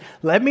Corinthians,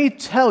 let me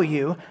tell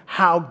you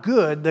how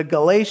good the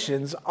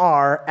Galatians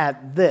are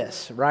at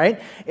this,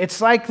 right? It's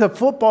like the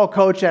football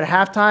coach at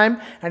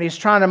halftime, and he's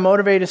trying to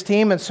motivate his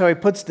team, and so he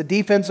puts the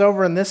defense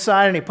over on this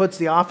side, and he puts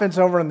the offense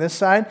over on this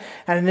side,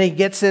 and then he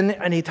gets in,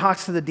 and he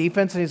talks to the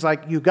defense, and he's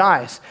like, you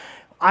guys,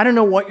 I don't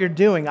know what you're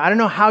doing. I don't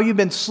know how you've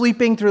been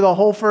sleeping through the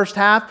whole first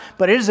half,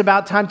 but it is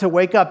about time to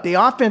wake up. The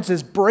offense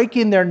is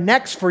breaking their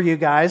necks for you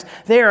guys.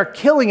 They are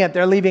killing it.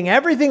 They're leaving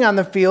everything on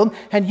the field,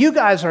 and you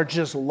guys are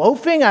just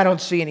loafing. I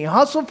don't see any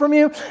hustle from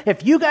you.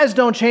 If you guys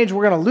don't change,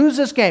 we're going to lose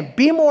this game.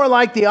 Be more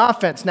like the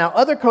offense. Now,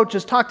 other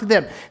coaches talk to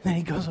them. Then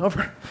he goes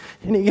over,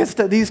 and he gets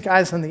to these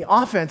guys on the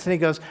offense, and he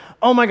goes,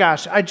 oh my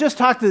gosh, I just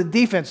talked to the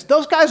defense.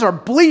 Those guys are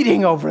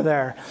bleeding over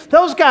there.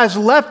 Those guys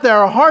left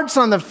their hearts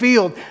on the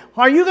field.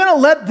 Are you going to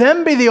let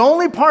them be the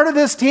only part of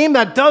this team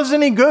that does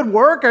any good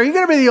work? Are you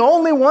going to be the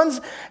only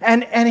ones?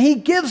 And he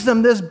gives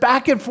them this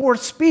back and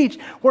forth speech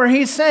where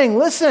he's saying,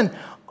 listen,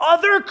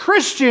 other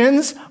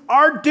Christians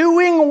are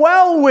doing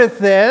well with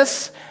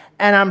this,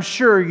 and I'm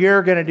sure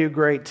you're going to do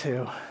great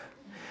too.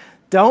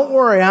 Don't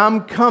worry,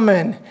 I'm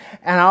coming.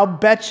 And I'll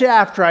bet you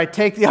after I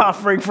take the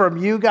offering from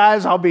you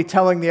guys, I'll be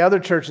telling the other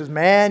churches,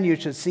 man, you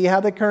should see how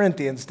the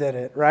Corinthians did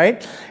it,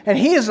 right? And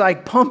he is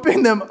like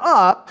pumping them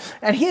up,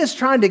 and he is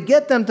trying to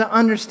get them to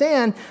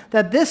understand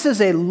that this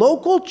is a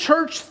local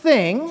church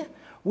thing,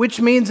 which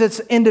means it's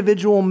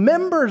individual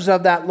members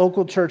of that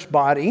local church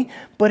body,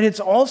 but it's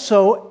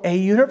also a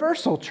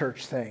universal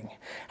church thing,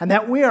 and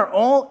that we are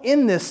all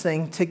in this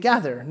thing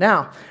together.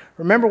 Now,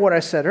 remember what I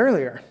said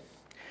earlier.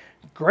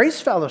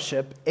 Grace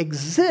Fellowship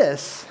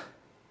exists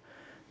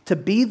to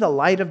be the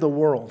light of the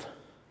world.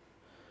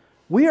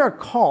 We are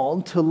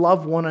called to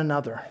love one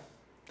another.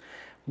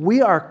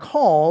 We are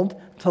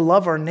called to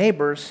love our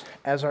neighbors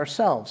as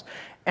ourselves.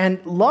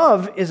 And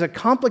love is a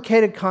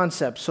complicated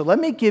concept. So let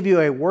me give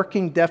you a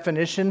working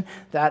definition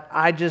that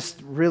I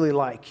just really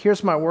like.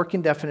 Here's my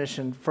working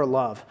definition for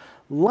love.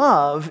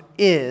 Love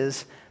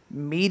is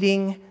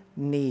meeting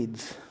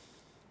needs.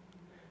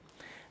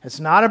 It's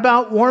not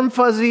about warm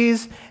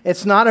fuzzies.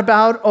 It's not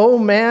about, oh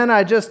man,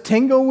 I just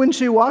tingle when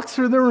she walks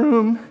through the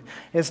room.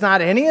 It's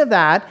not any of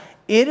that.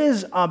 It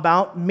is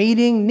about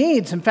meeting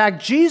needs. In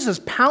fact,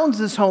 Jesus pounds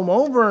this home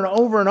over and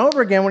over and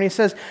over again when he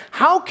says,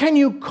 how can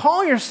you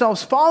call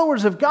yourselves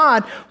followers of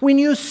God when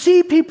you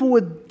see people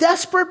with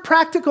desperate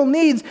practical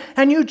needs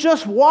and you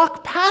just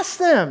walk past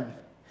them?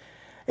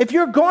 If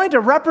you're going to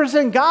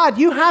represent God,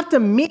 you have to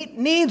meet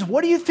needs.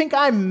 What do you think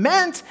I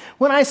meant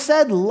when I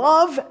said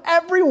love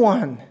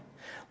everyone?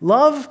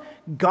 Love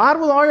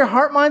God with all your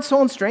heart, mind,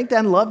 soul, and strength,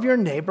 and love your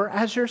neighbor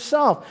as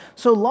yourself.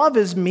 So love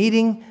is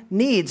meeting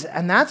needs,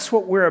 and that's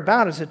what we're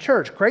about as a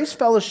church. Grace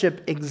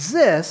Fellowship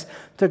exists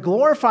to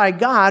glorify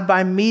God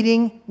by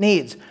meeting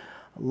needs.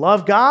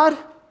 Love God,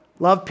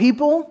 love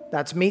people,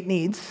 that's meet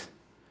needs,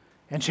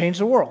 and change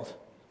the world.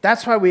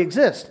 That's why we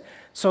exist.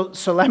 So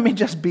let me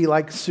just be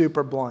like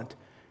super blunt.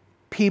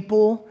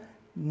 People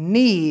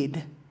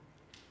need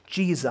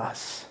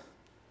Jesus.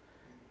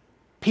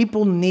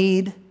 People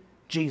need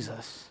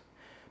Jesus.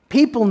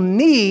 People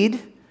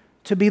need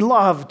to be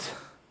loved.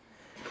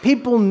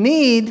 People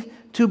need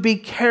to be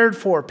cared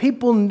for.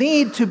 People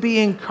need to be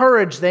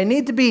encouraged. They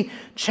need to be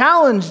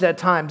challenged at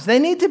times. They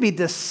need to be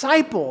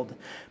discipled.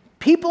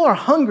 People are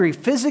hungry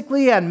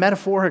physically and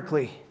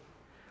metaphorically.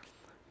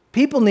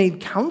 People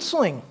need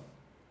counseling.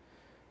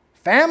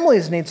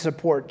 Families need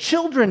support.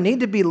 Children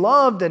need to be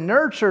loved and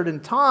nurtured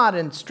and taught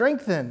and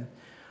strengthened.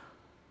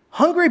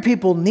 Hungry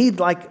people need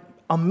like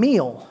a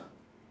meal.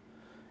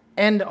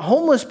 And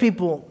homeless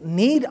people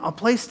need a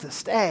place to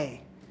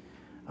stay.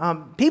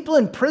 People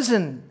in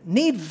prison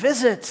need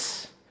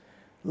visits.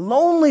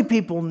 Lonely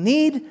people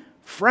need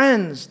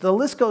friends. The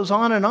list goes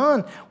on and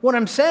on. What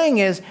I'm saying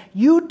is,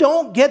 you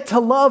don't get to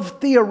love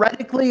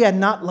theoretically and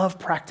not love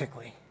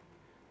practically.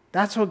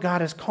 That's what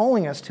God is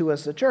calling us to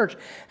as the church.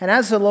 And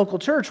as a local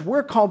church,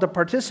 we're called to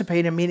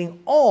participate in meeting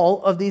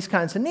all of these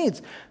kinds of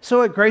needs.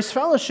 So at Grace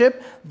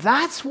Fellowship,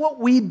 that's what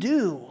we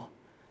do.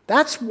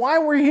 That's why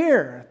we're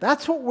here.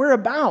 That's what we're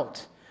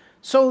about.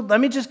 So let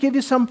me just give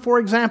you some for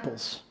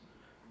examples.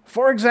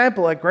 For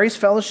example, at Grace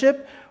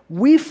Fellowship,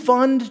 we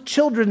fund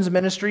children's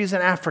ministries in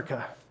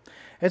Africa.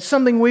 It's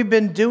something we've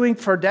been doing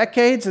for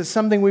decades. It's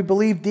something we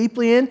believe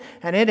deeply in,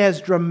 and it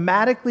has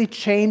dramatically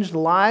changed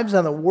lives,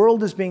 and the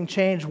world is being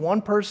changed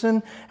one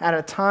person at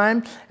a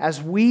time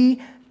as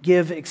we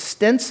give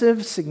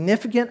extensive,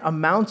 significant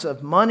amounts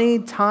of money,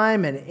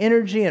 time, and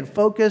energy and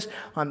focus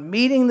on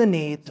meeting the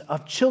needs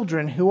of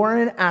children who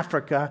are in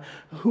Africa,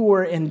 who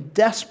are in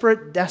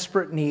desperate,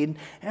 desperate need.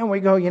 And we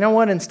go, you know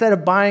what? Instead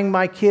of buying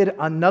my kid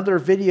another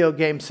video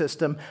game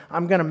system,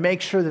 I'm going to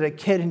make sure that a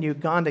kid in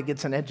Uganda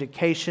gets an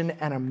education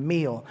and a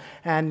meal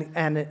and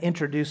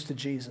introduced to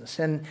Jesus.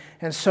 And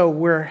so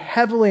we're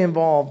heavily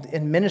involved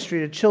in ministry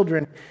to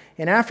children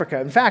in Africa.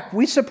 In fact,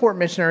 we support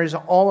missionaries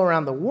all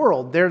around the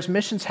world. There's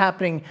missions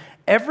happening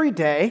every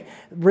day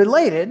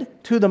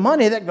related to the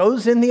money that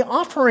goes in the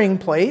offering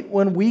plate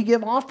when we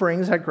give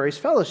offerings at Grace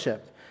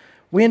Fellowship.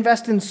 We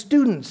invest in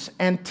students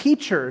and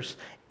teachers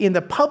in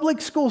the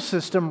public school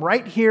system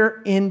right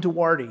here in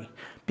Duarte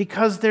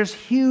because there's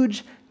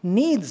huge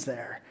needs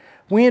there.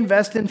 We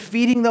invest in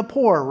feeding the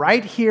poor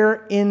right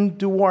here in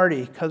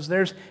Duarte because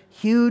there's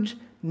huge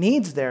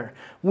needs there.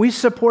 We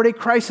support a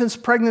crisis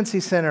pregnancy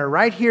center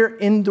right here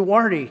in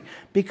Duarte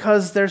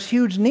because there's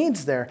huge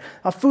needs there.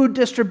 A food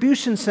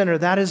distribution center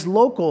that is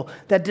local,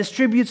 that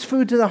distributes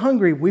food to the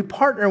hungry. We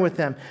partner with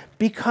them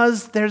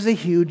because there's a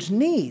huge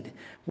need.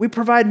 We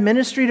provide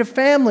ministry to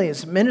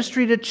families,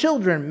 ministry to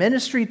children,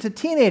 ministry to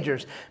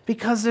teenagers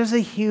because there's a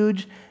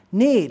huge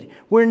need.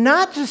 We're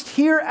not just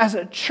here as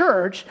a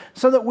church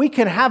so that we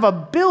can have a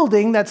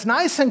building that's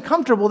nice and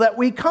comfortable that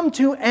we come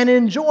to and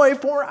enjoy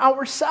for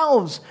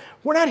ourselves.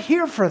 We're not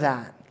here for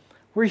that.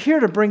 We're here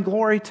to bring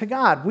glory to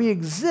God. We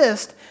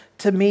exist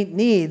to meet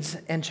needs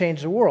and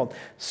change the world.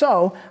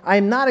 So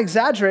I'm not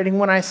exaggerating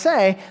when I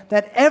say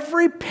that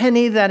every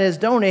penny that is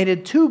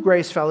donated to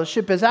Grace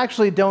Fellowship is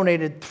actually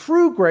donated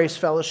through Grace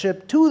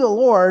Fellowship to the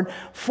Lord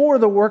for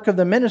the work of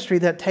the ministry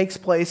that takes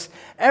place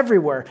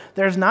everywhere.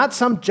 There's not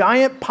some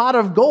giant pot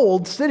of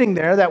gold sitting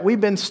there that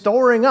we've been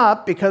storing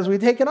up because we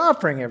take an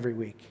offering every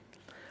week.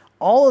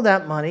 All of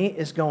that money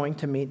is going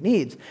to meet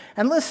needs.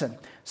 And listen,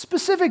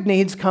 specific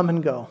needs come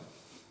and go.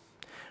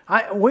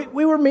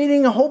 We were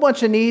meeting a whole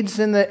bunch of needs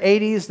in the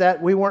 80s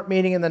that we weren't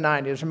meeting in the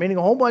 90s. We're meeting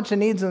a whole bunch of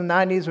needs in the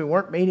 90s we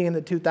weren't meeting in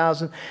the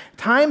 2000s.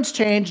 Times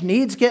change,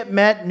 needs get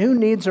met, new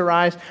needs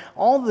arise.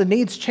 All the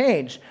needs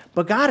change.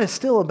 But God is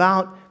still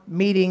about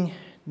meeting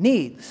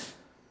needs.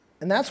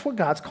 And that's what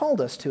God's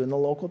called us to in the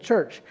local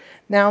church.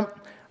 Now,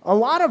 a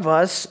lot of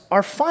us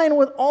are fine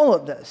with all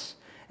of this.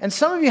 And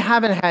some of you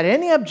haven't had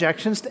any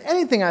objections to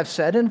anything I've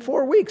said in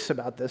 4 weeks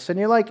about this. And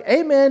you're like,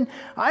 amen,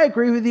 I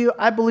agree with you,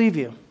 I believe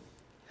you.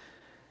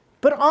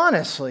 But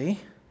honestly,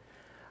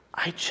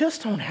 I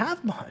just don't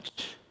have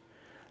much.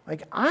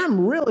 Like,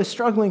 I'm really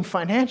struggling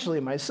financially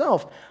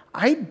myself.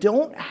 I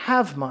don't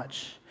have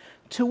much.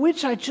 To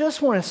which I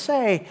just want to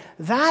say,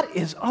 that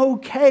is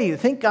okay. You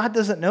think God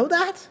doesn't know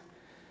that?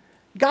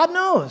 God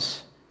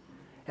knows.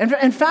 And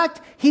in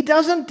fact, He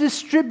doesn't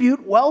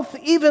distribute wealth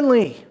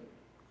evenly.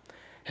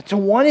 To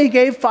one He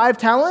gave 5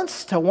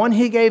 talents, to one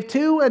He gave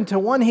 2, and to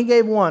one He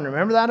gave 1.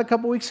 Remember that a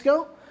couple weeks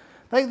ago?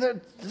 Like,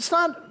 it's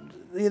not...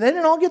 They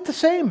didn't all get the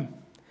same.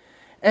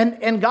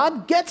 And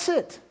God gets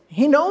it.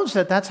 He knows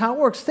that that's how it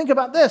works. Think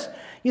about this.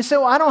 You say,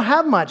 well, I don't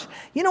have much.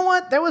 You know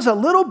what? There was a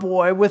little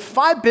boy with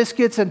 5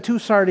 biscuits and 2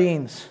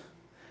 sardines.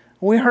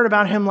 We heard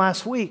about him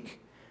last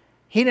week.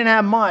 He didn't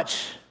have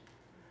much.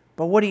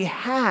 But what he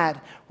had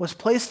was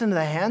placed into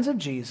the hands of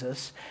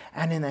Jesus.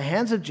 And in the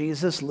hands of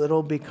Jesus,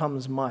 little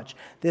becomes much.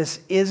 This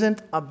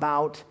isn't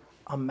about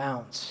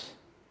amounts.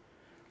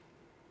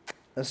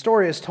 A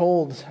story is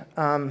told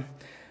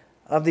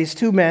of these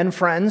 2 men,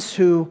 friends,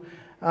 who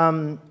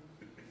went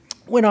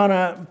on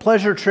a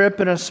pleasure trip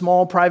in a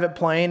small private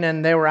plane,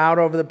 and they were out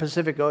over the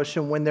Pacific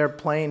Ocean when their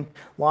plane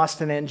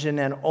lost an engine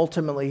and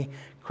ultimately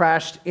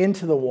crashed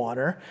into the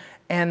water.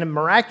 And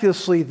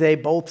miraculously, they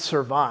both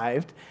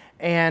survived.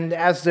 And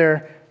as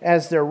their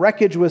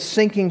wreckage was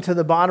sinking to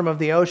the bottom of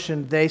the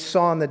ocean, they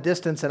saw in the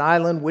distance an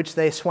island which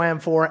they swam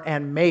for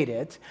and made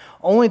it,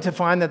 only to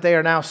find that they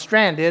are now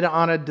stranded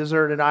on a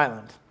deserted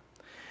island.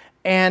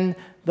 And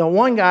the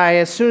one guy,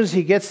 as soon as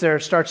he gets there,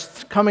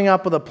 starts coming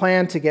up with a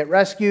plan to get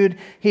rescued.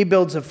 He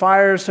builds a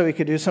fire so he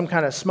could do some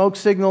kind of smoke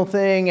signal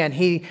thing, and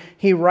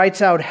he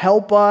writes out,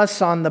 "Help us,"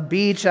 on the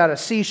beach out of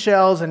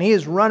seashells, and he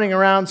is running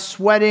around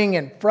sweating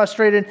and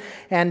frustrated.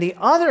 And the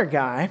other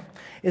guy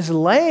is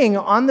laying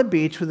on the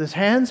beach with his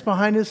hands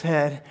behind his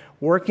head,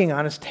 working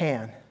on his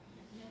tan.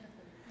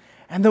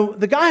 And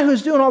the guy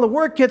who's doing all the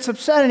work gets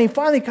upset, and he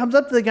finally comes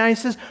up to the guy and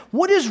says,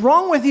 "What is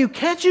wrong with you?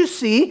 Can't you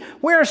see?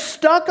 We're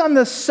stuck on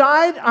the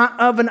side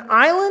of an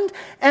island,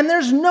 and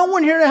there's no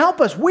one here to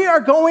help us. We are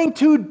going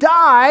to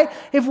die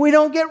if we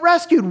don't get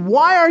rescued.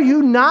 Why are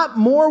you not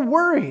more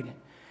worried?"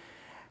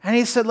 And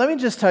he said, "Let me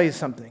just tell you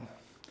something.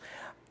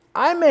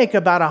 I make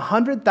about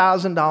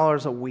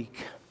 $100,000 a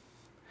week.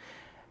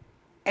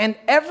 And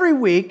every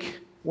week,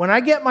 when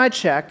I get my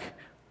check,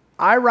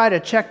 I write a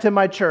check to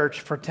my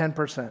church for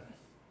 10%.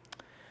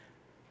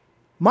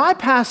 My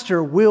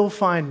pastor will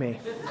find me."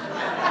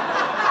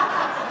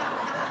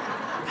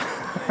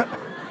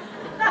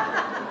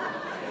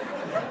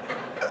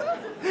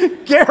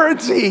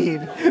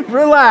 Guaranteed.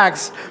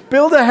 Relax.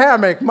 Build a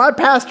hammock. My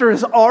pastor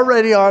is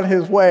already on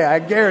his way. I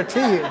guarantee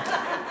it.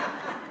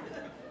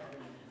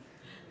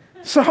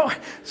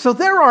 So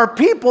there are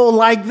people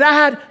like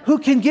that who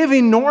can give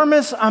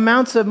enormous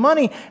amounts of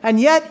money, and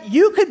yet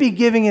you could be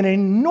giving an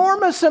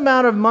enormous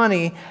amount of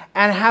money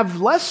and have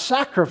less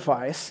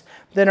sacrifice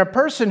than a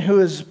person who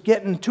is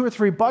getting $2 or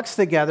 $3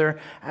 together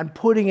and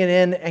putting it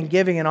in and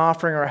giving an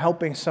offering or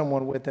helping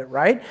someone with it,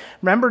 right?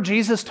 Remember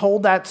Jesus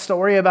told that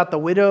story about the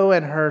widow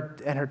and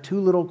her 2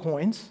 little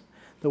coins,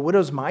 the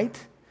widow's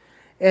mite?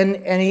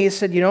 And he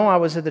said, I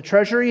was at the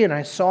treasury and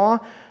I saw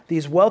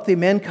these wealthy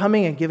men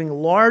coming and giving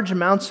large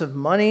amounts of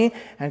money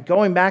and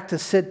going back to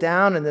sit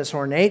down in this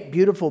ornate,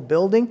 beautiful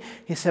building.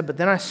 He said, but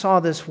then I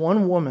saw this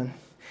one woman,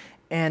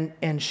 and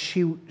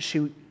she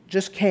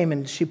just came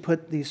and she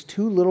put these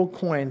 2 little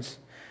coins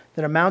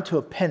that amount to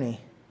a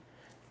penny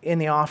in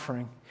the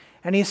offering.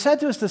 And he said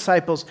to his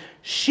disciples,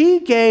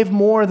 she gave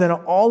more than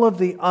all of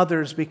the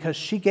others because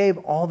she gave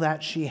all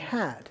that she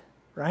had,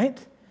 right?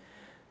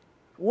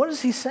 What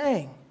is he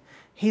saying?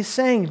 He's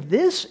saying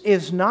this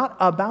is not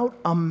about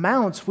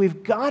amounts.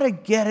 We've got to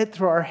get it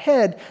through our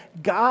head.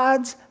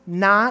 God's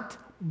not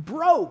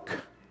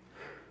broke.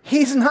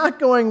 He's not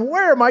going,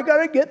 where am I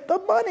going to get the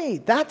money?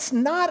 That's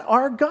not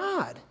our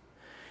God.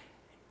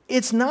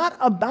 It's not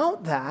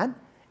about that.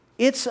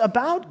 It's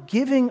about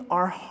giving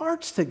our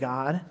hearts to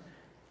God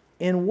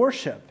in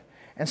worship.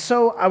 And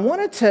so I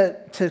wanted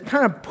to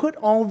kind of put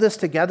all this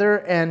together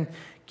and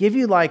give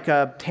you like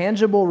a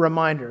tangible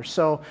reminder.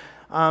 So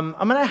I'm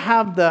going to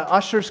have the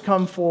ushers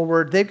come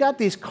forward. They've got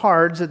these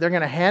cards that they're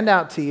going to hand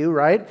out to you,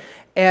 right?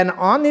 And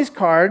on these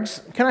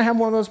cards, can I have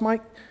one of those,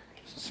 Mike?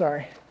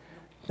 Sorry.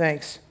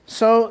 Thanks.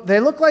 So they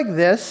look like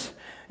this.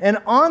 And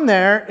on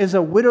there is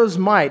a widow's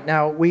mite.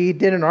 Now, we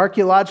did an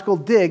archaeological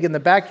dig in the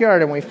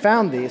backyard and we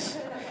found these.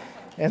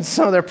 And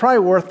so they're probably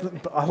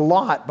worth a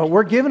lot, but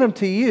we're giving them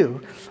to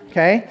you,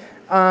 okay?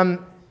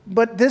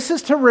 But this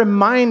is to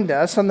remind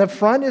us. On the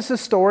front is the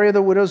story of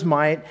the widow's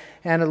mite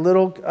and a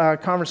little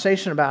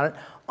conversation about it.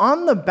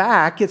 On the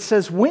back, it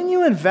says, when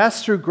you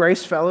invest through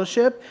Grace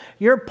Fellowship,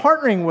 you're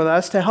partnering with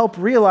us to help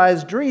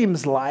realize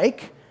dreams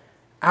like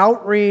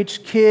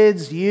outreach,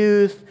 kids,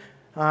 youth,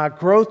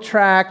 growth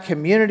track,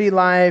 community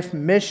life,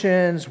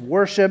 missions,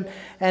 worship,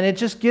 and it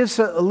just gives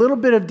a little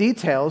bit of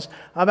details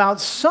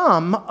about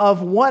some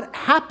of what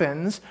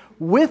happens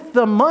with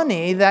the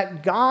money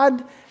that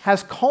God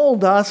has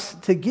called us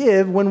to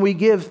give when we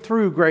give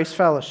through Grace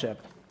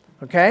Fellowship.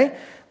 Okay?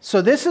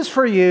 So this is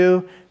for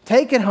you.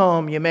 Take it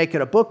home. You make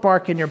it a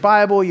bookmark in your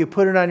Bible. You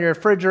put it on your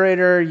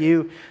refrigerator.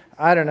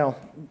 I don't know,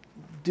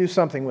 do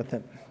something with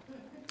it.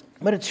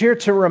 But it's here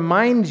to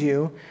remind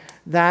you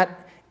that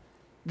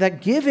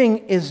giving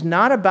is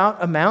not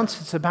about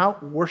amounts, it's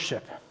about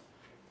worship.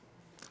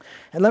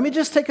 And let me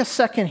just take a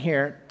second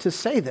here to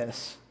say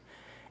this.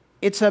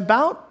 It's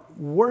about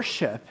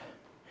worship.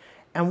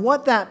 And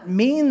what that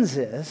means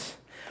is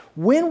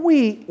when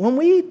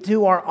we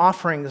do our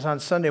offerings on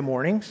Sunday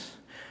mornings,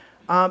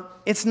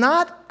 it's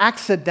not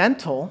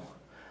accidental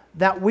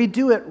that we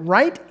do it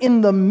right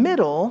in the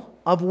middle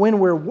of when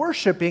we're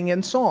worshiping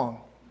in song.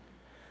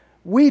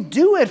 We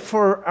do it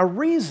for a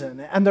reason,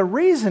 and the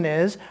reason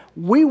is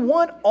we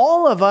want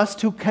all of us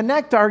to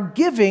connect our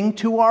giving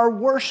to our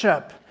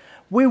worship.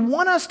 We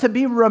want us to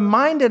be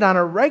reminded on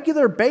a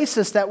regular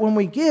basis that when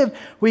we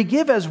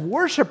give as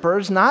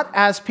worshipers, not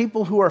as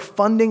people who are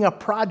funding a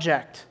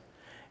project.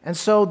 And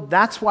so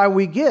that's why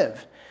we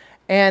give.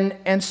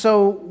 And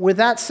so with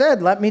that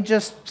said, let me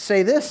just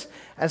say this.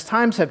 As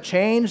times have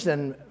changed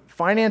and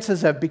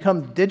finances have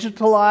become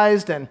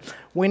digitalized, and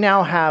we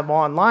now have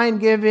online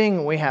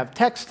giving, we have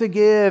text to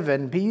give,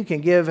 and you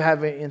can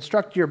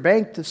instruct your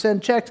bank to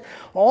send checks.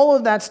 All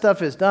of that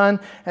stuff is done.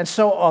 And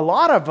so a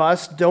lot of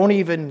us don't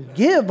even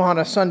give on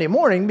a Sunday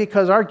morning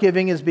because our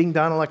giving is being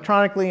done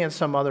electronically in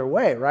some other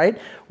way, right?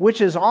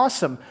 Which is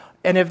awesome.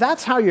 And if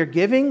that's how you're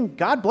giving,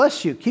 God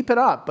bless you. Keep it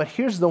up. But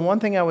here's the one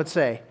thing I would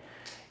say.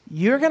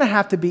 You're going to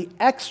have to be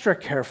extra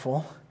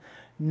careful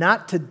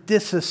not to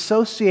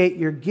disassociate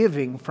your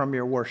giving from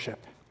your worship.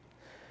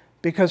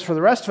 Because for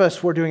the rest of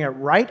us, we're doing it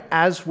right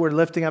as we're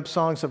lifting up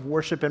songs of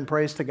worship and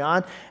praise to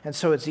God, and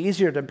so it's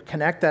easier to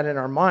connect that in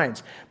our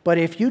minds. But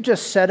if you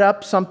just set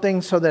up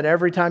something so that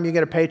every time you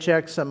get a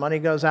paycheck, some money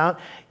goes out,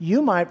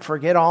 you might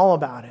forget all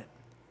about it.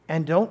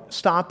 And don't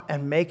stop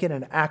and make it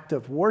an act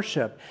of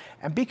worship.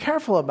 And be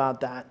careful about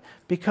that,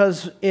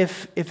 because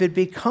if it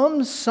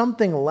becomes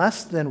something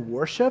less than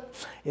worship,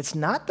 it's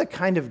not the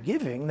kind of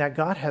giving that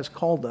God has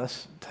called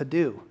us to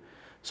do.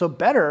 So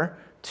better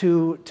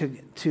to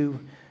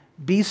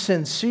be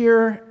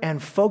sincere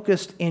and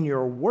focused in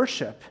your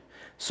worship.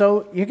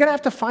 So you're going to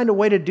have to find a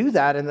way to do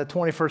that in the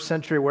 21st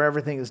century where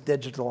everything is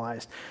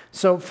digitalized.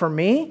 So for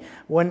me,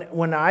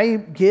 when I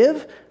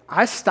give,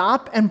 I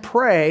stop and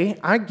pray.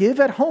 I give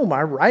at home.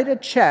 I write a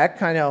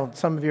check. I know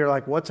some of you are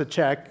like, what's a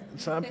check?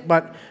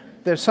 But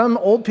there's some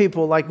old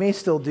people like me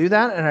still do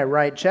that, and I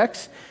write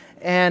checks.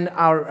 And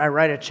I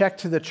write a check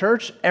to the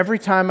church. Every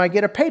time I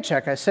get a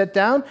paycheck, I sit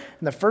down,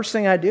 and the first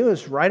thing I do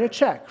is write a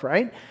check,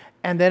 right?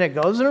 And then it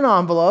goes in an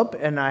envelope,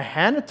 and I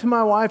hand it to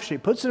my wife. She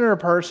puts it in her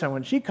purse, and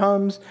when she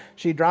comes,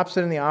 she drops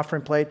it in the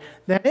offering plate.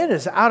 Then it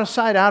is out of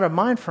sight, out of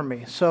mind for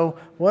me. So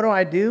what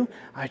do?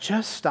 I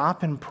just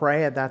stop and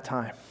pray at that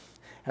time.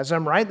 As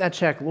I'm writing that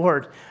check,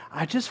 Lord,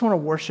 I just want to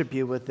worship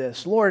you with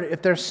this. Lord,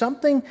 if there's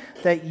something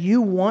that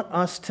you want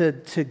us to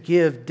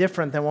give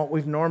different than what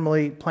we've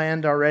normally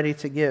planned already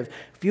to give,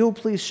 if you'll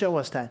please show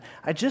us that.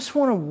 I just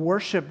want to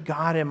worship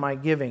God in my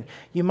giving.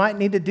 You might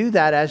need to do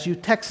that as you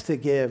text to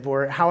give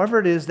or however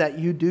it is that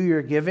you do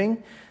your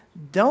giving.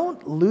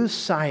 Don't lose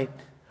sight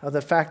of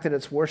the fact that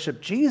it's worship.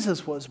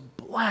 Jesus was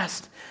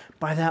blessed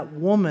by that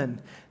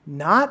woman,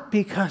 not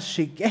because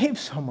she gave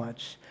so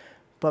much,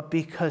 but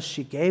because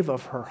she gave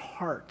of her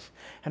heart.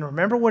 And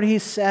remember what he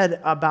said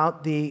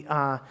about the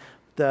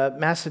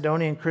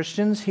Macedonian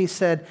Christians? He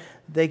said,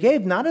 they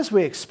gave not as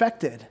we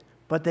expected,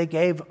 but they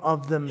gave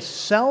of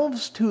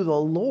themselves to the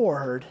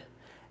Lord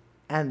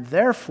and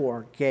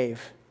therefore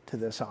gave to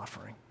this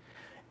offering.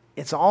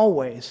 It's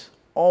always,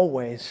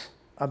 always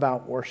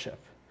about worship.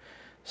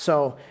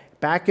 So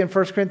back in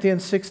 1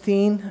 Corinthians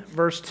 16,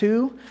 verse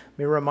 2, let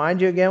me remind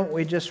you again what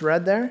we just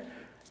read there.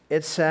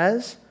 It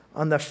says,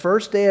 on the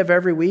first day of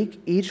every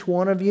week, each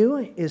one of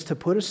you is to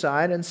put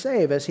aside and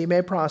save as he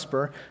may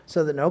prosper,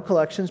 so that no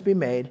collections be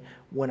made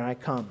when I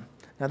come.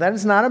 Now, that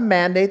is not a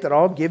mandate that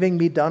all giving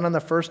be done on the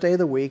first day of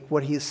the week.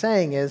 What he's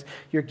saying is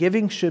your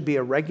giving should be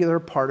a regular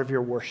part of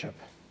your worship.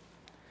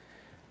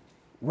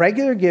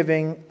 Regular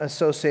giving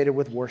associated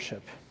with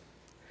worship.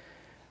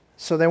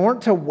 So they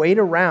weren't to wait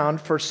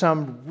around for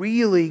some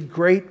really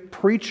great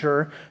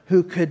preacher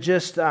who could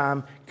just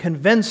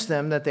convince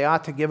them that they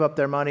ought to give up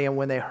their money, and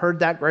when they heard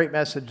that great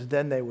message,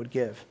 then they would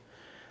give.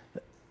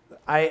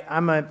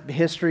 I'm a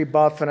history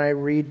buff, and I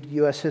read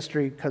U.S.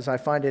 history because I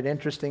find it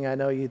interesting. I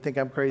know you think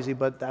I'm crazy,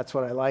 but that's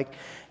what I like.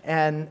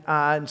 And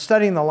in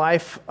studying the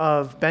life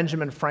of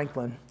Benjamin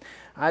Franklin,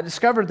 I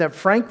discovered that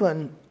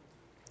Franklin,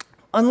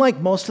 unlike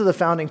most of the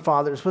founding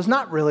fathers, was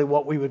not really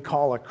what we would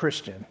call a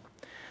Christian.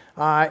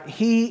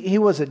 He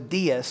was a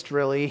deist,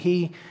 really.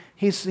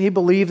 He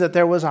believed that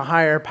there was a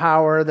higher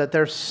power, that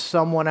there's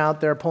someone out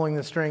there pulling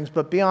the strings,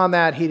 but beyond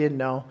that, he didn't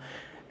know.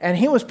 And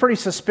he was pretty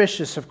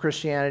suspicious of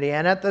Christianity.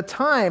 And at the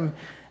time,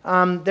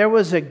 there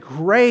was a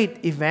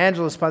great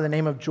evangelist by the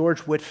name of George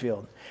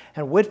Whitefield.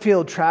 And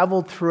Whitefield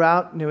traveled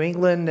throughout New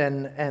England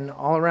and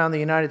all around the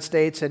United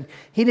States, and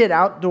he did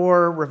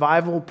outdoor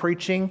revival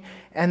preaching.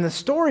 And the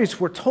stories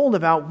were told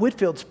about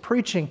Whitefield's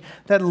preaching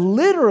that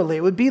literally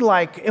it would be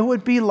like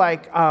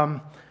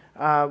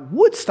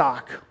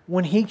Woodstock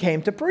when he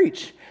came to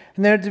preach.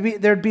 And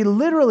there'd be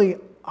literally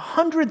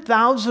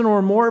 100,000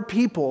 or more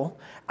people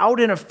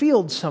out in a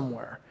field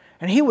somewhere.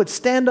 And he would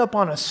stand up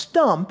on a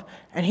stump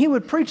and he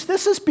would preach.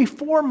 This is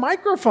before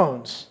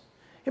microphones.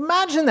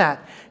 Imagine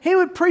that. He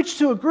would preach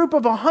to a group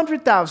of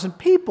 100,000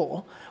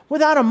 people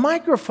without a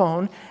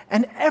microphone,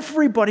 and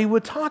everybody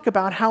would talk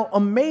about how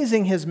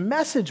amazing his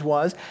message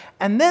was.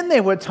 And then they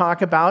would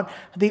talk about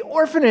the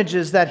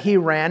orphanages that he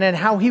ran and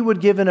how he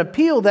would give an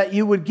appeal that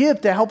you would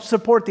give to help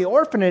support the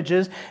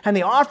orphanages, and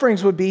the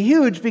offerings would be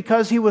huge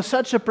because he was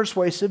such a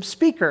persuasive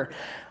speaker.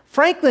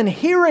 Franklin,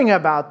 hearing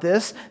about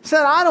this,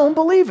 said, I don't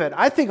believe it.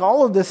 I think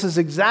all of this is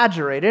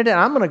exaggerated, and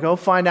I'm going to go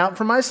find out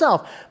for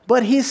myself.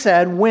 But he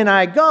said, when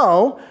I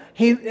go,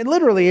 he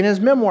literally in his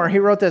memoir, he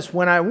wrote this,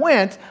 when I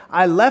went,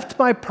 I left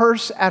my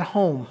purse at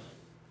home,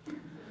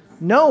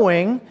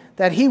 knowing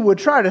that he would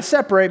try to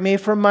separate me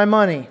from my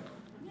money.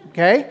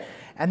 Okay?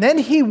 And then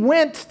he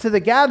went to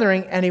the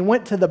gathering, and he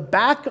went to the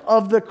back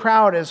of the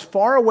crowd as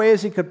far away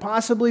as he could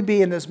possibly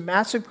be in this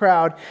massive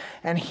crowd.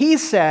 And he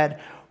said,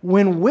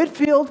 when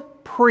Whitefield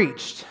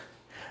preached,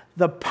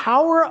 the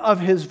power of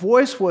his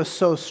voice was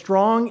so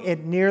strong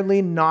it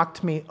nearly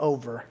knocked me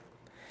over.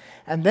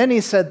 And then he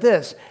said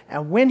this,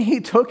 and when he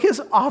took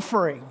his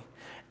offering,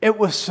 it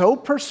was so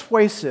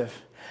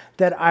persuasive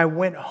that I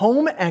went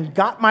home and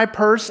got my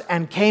purse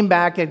and came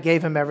back and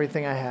gave him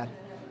everything I had.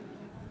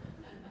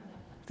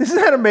 Isn't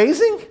that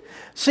amazing?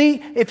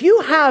 See, if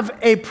you have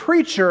a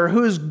preacher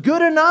who's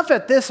good enough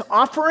at this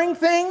offering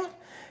thing,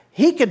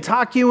 he could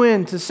talk you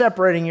into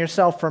separating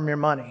yourself from your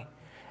money.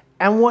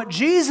 And what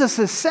Jesus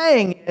is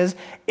saying is,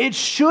 it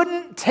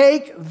shouldn't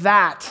take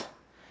that.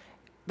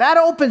 That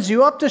opens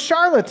you up to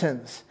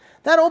charlatans.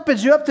 That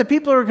opens you up to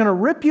people who are going to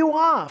rip you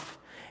off.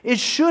 It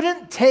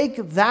shouldn't take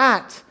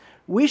that.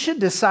 We should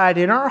decide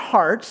in our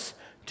hearts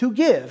to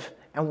give,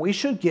 and we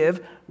should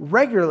give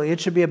regularly.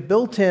 It should be a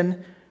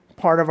built-in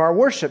part of our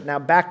worship. Now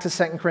back to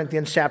 2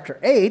 Corinthians chapter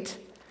 8,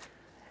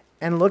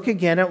 and look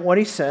again at what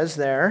he says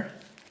there,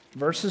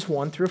 verses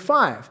 1 through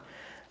 5.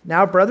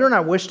 Now, brethren,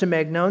 I wish to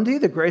make known to you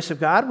the grace of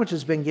God which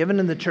has been given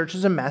in the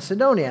churches of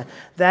Macedonia,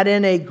 that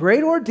in a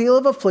great ordeal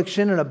of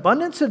affliction and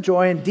abundance of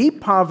joy and deep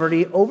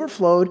poverty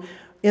overflowed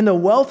in the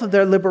wealth of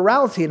their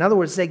liberality. In other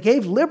words, they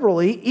gave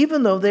liberally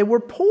even though they were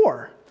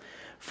poor.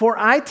 For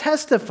I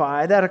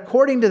testify that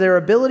according to their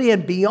ability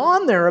and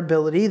beyond their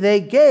ability,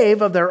 they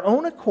gave of their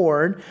own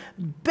accord,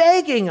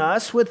 begging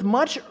us with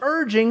much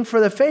urging for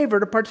the favor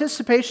to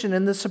participation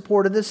in the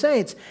support of the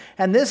saints.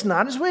 And this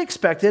not as we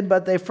expected,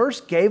 but they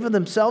first gave of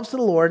themselves to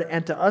the Lord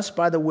and to us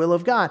by the will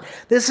of God.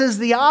 This is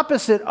the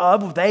opposite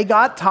of they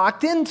got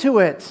talked into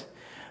it.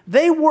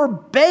 They were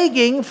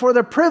begging for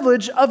the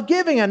privilege of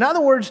giving. In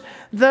other words,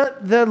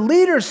 the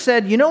leaders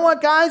said, you know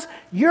what, guys?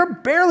 You're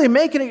barely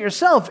making it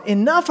yourself.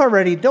 Enough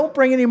already. Don't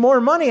bring any more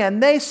money.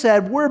 And they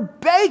said, we're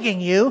begging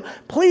you.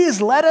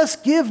 Please let us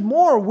give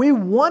more. We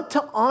want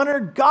to honor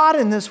God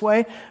in this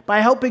way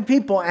by helping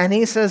people. And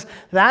he says,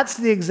 that's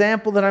the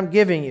example that I'm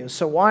giving you.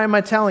 So why am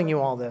I telling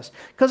you all this?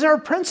 Because there are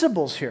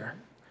principles here.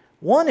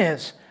 One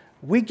is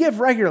we give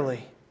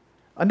regularly.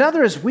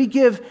 Another is we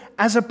give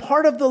as a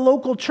part of the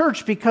local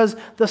church because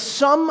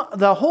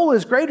the whole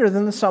is greater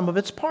than the sum of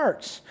its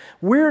parts.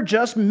 We're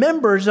just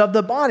members of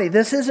the body.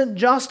 This isn't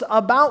just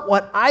about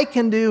what I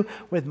can do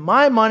with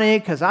my money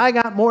because I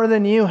got more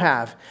than you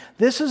have.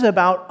 This is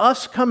about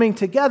us coming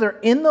together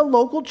in the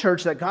local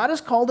church that God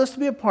has called us to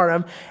be a part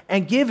of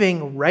and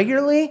giving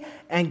regularly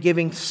and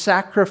giving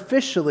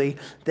sacrificially.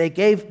 They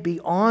gave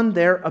beyond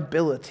their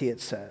ability, it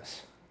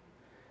says.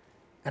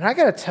 And I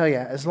got to tell you,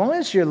 as long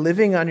as you're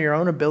living on your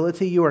own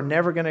ability, you are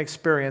never going to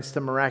experience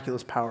the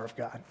miraculous power of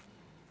God.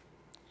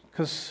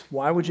 Because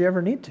why would you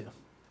ever need to?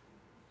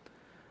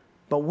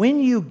 But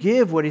when you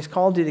give what he's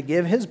called you to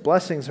give, his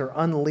blessings are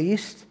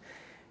unleashed,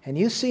 and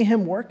you see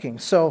him working.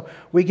 So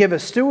we give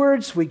as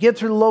stewards, we give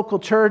through the local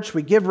church,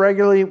 we give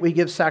regularly, we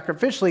give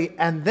sacrificially,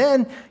 and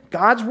then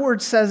God's word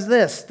says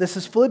this. This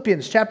is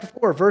Philippians chapter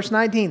 4, verse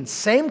 19.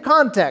 Same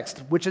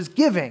context, which is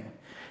giving.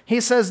 He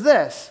says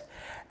this.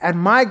 and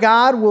my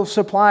God will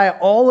supply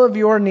all of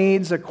your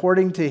needs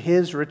according to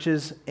his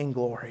riches in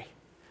glory.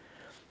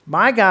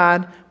 My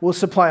God will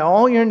supply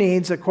all your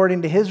needs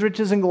according to his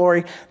riches and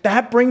glory.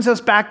 That brings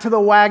us back to the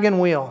wagon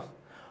wheel.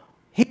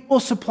 He will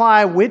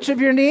supply which of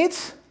your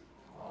needs?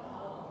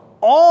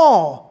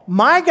 All.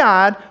 My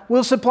God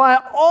will supply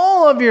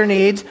all of your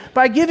needs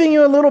by giving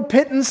you a little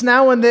pittance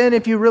now and then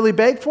if you really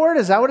beg for it.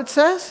 Is that what it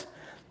says?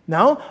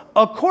 No.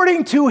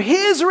 According to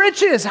his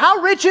riches. How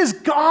rich is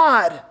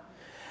God?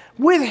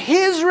 With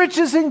his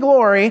riches and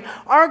glory,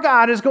 our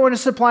God is going to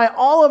supply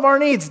all of our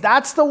needs.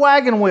 That's the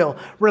wagon wheel.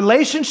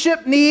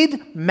 Relationship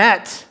need,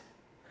 met.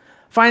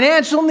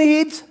 Financial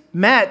needs,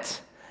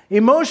 met.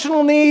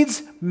 Emotional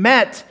needs,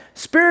 met.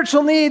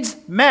 Spiritual needs,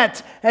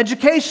 met.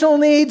 Educational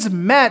needs,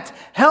 met.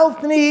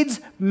 Health needs,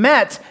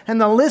 met. And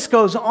the list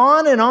goes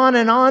on and on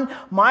and on.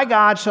 My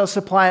God shall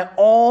supply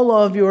all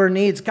of your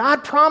needs.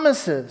 God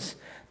promises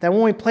that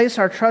when we place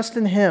our trust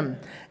in him,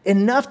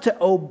 enough to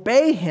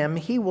obey him,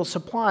 he will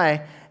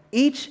supply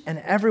each and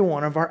every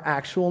one of our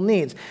actual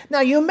needs.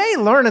 Now, you may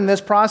learn in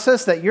this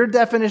process that your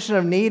definition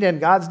of need and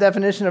God's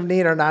definition of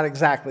need are not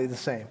exactly the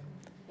same.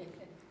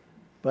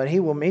 But he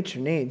will meet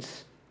your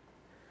needs.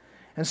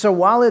 And so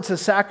while it's a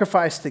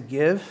sacrifice to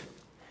give,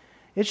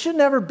 it should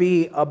never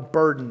be a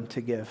burden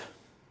to give.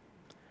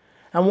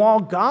 And while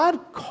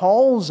God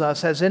calls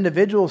us as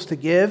individuals to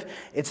give,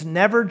 it's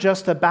never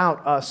just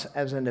about us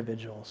as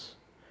individuals.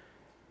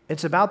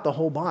 It's about the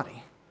whole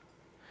body,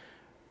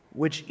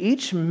 which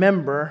each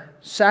member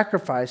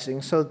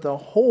sacrificing so that the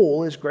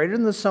whole is greater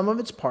than the sum of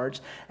its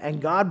parts,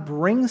 and God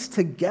brings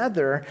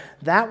together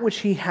that which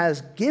he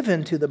has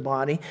given to the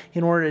body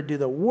in order to do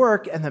the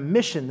work and the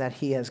mission that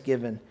he has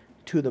given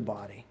to the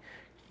body.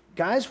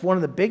 Guys, one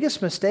of the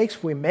biggest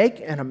mistakes we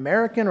make in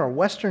American or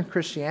Western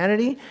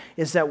Christianity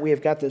is that we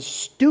have got this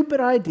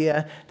stupid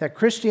idea that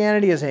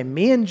Christianity is a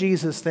me and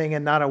Jesus thing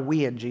and not a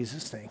we and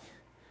Jesus thing.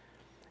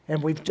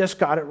 And we've just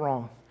got it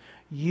wrong.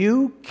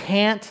 You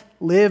can't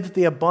live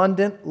the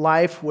abundant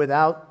life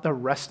without the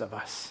rest of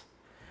us.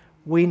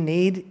 We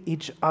need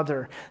each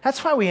other.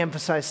 That's why we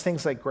emphasize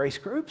things like grace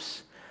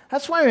groups.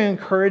 That's why we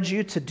encourage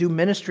you to do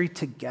ministry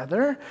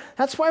together.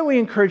 That's why we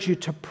encourage you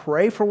to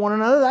pray for one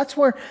another. That's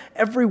where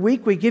every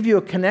week we give you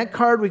a Connect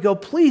card. We go,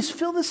 please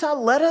fill this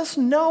out. Let us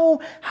know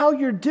how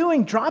you're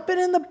doing. Drop it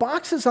in the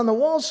boxes on the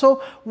walls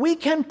so we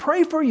can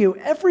pray for you.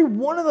 Every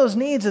one of those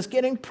needs is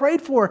getting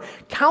prayed for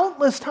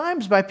countless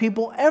times by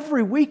people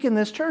every week in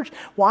this church.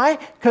 Why?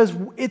 Because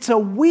it's a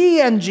we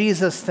and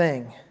Jesus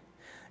thing.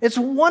 It's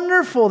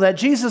wonderful that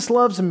Jesus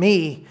loves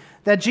me,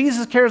 that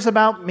Jesus cares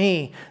about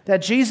me,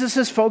 that Jesus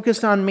is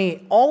focused on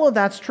me. All of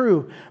that's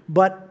true,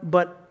 but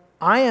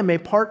I am a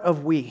part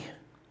of we.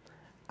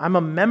 I'm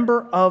a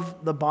member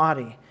of the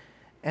body.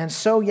 And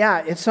so,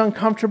 yeah, it's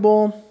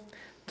uncomfortable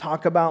to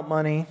talk about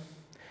money.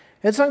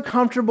 It's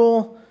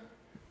uncomfortable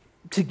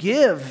to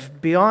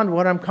give beyond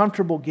what I'm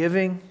comfortable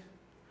giving.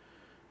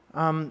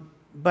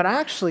 But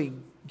actually,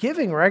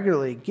 giving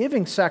regularly,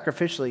 giving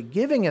sacrificially,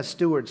 giving as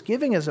stewards,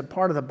 giving as a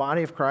part of the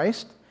body of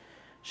Christ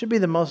should be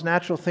the most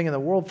natural thing in the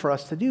world for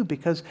us to do,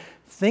 because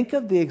think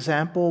of the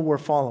example we're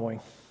following.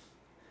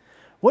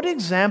 What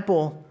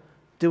example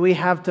do we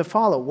have to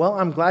follow? Well,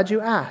 I'm glad you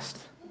asked.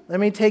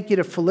 Let me take you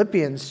to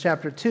Philippians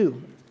chapter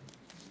 2.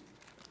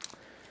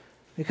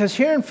 Because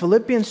here in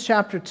Philippians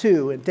chapter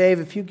 2, and Dave,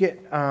 if you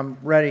get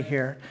ready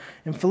here,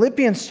 in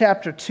Philippians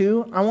chapter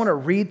 2, I want to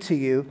read to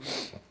you,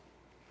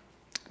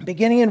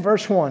 beginning in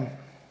verse 1.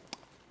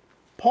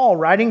 Paul,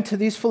 writing to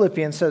these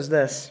Philippians, says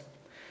this: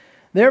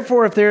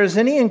 Therefore, if there is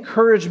any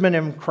encouragement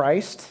in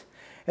Christ,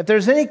 if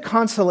there's any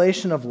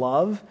consolation of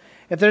love,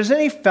 if there's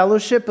any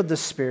fellowship of the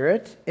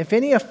Spirit, if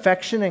any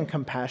affection and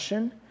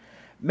compassion,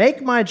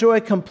 make my joy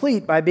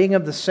complete by being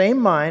of the same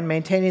mind,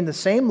 maintaining the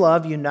same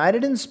love,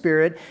 united in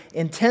spirit,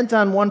 intent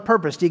on one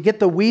purpose. Do you get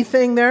the we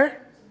thing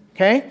there?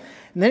 Okay?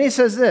 And then he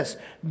says this: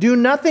 do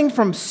nothing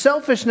from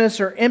selfishness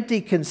or empty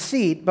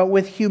conceit, but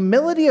with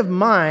humility of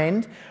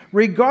mind,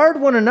 regard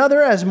one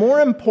another as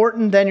more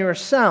important than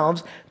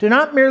yourselves. Do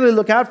not merely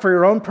look out for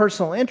your own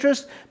personal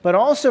interest, but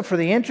also for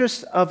the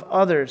interests of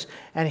others.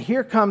 And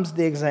here comes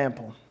the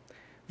example.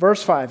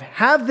 Verse 5,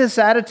 have this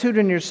attitude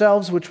in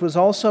yourselves, which was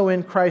also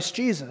in Christ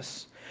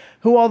Jesus,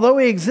 who, although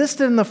he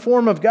existed in the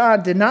form of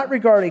God, did not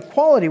regard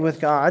equality with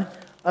God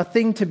a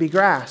thing to be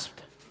grasped.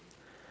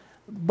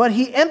 But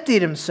he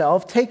emptied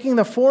himself, taking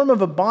the form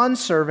of a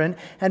bondservant,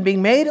 and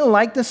being made in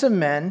likeness of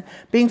men,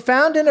 being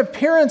found in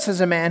appearance as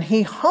a man,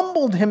 he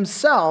humbled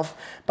himself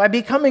by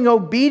becoming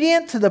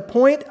obedient to the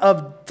point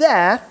of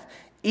death,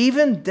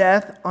 even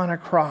death on a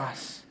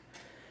cross.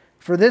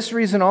 For this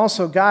reason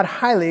also God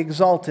highly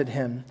exalted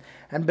him,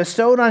 and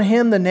bestowed on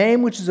him the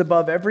name which is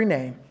above every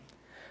name,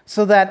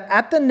 so that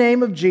at the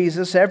name of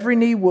Jesus every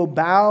knee will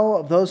bow,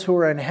 of those who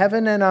are in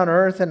heaven and on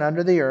earth and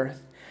under the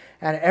earth,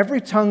 and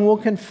every tongue will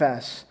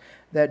confess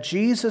that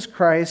Jesus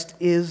Christ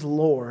is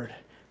Lord,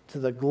 to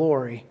the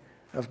glory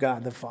of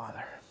God the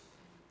Father.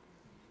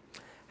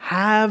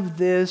 Have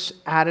this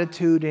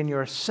attitude in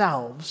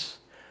yourselves,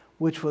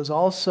 which was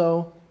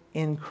also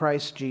in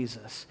Christ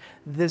Jesus.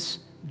 This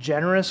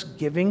generous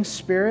giving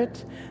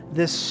spirit,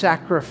 this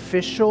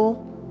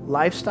sacrificial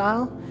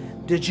lifestyle?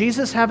 Did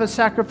Jesus have a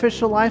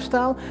sacrificial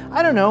lifestyle?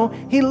 I don't know.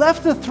 He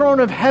left the throne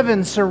of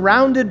heaven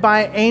surrounded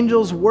by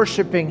angels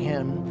worshiping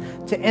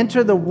him to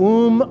enter the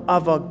womb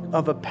of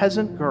a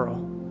peasant girl,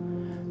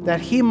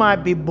 that he might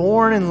be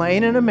born and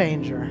laid in a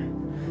manger,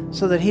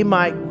 so that he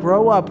might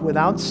grow up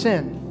without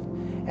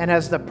sin, and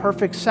as the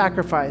perfect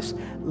sacrifice,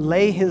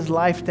 lay his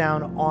life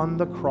down on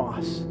the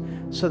cross,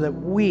 so that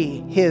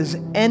we, his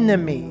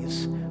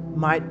enemies,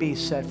 might be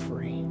set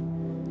free.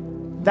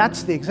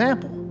 That's the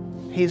example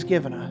he's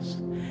given us.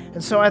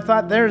 And so I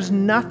thought there's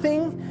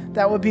nothing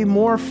that would be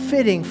more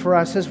fitting for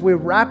us as we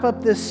wrap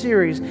up this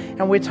series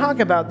and we talk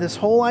about this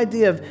whole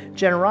idea of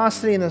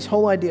generosity and this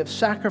whole idea of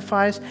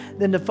sacrifice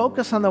than to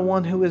focus on the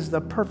one who is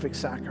the perfect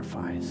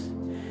sacrifice.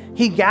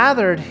 He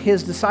gathered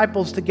his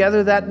disciples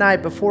together that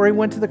night before he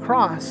went to the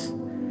cross.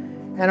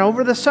 And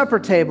over the supper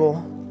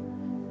table,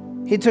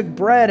 he took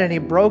bread and he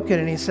broke it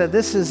and he said,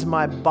 "This is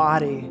my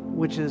body,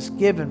 which is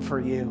given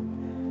for you.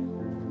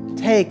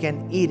 Take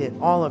and eat it,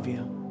 all of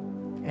you."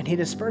 And he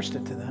dispersed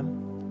it to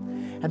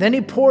them. And then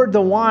he poured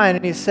the wine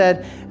and he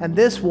said, "And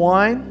this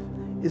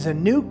wine is a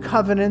new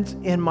covenant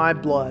in my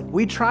blood."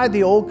 We tried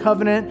the old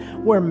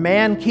covenant where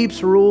man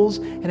keeps rules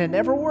and it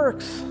never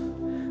works.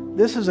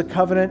 This is a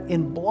covenant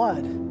in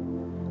blood.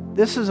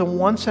 This is a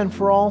once and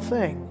for all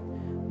thing.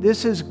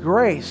 This is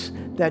grace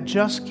that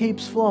just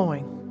keeps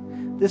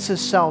flowing. This is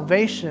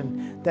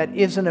salvation that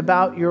isn't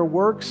about your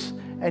works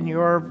and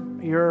your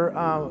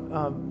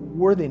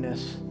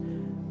worthiness.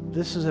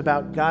 This is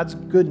about God's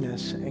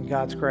goodness and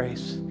God's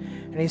grace.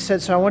 And he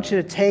said, so I want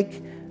you to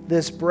take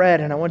this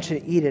bread and I want you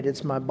to eat it.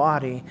 It's my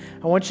body.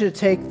 I want you to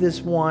take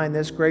this wine,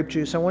 this grape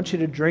juice. I want you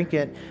to drink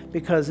it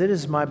because it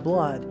is my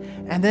blood.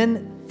 And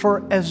then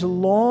for as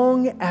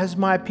long as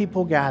my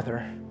people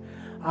gather,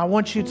 I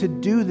want you to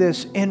do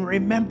this in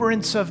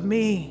remembrance of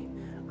me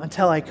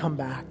until I come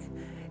back.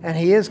 And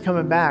he is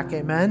coming back,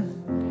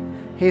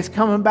 amen? He's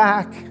coming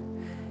back.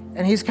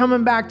 And he's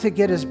coming back to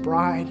get his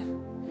bride.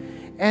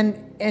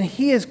 And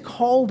he has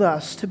called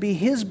us to be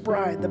his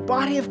bride, the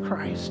body of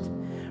Christ,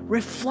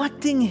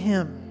 reflecting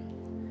him.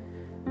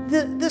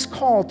 This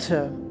call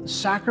to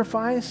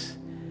sacrifice,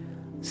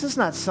 this is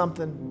not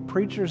something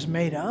preachers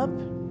made up.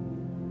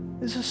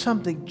 This is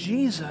something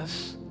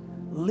Jesus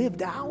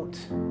lived out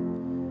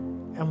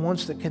and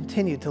wants to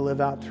continue to live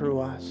out through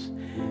us.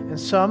 And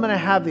so I'm going to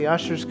have the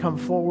ushers come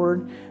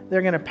forward.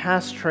 They're going to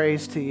pass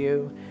trays to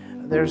you.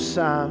 There's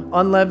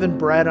unleavened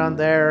bread on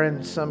there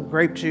and some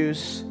grape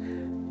juice.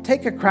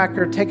 Take a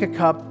cracker, take a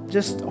cup,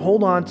 just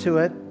hold on to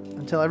it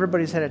until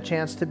everybody's had a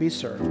chance to be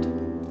served.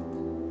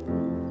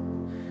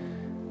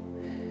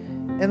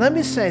 And let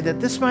me say that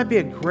this might be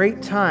a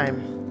great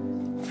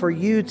time for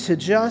you to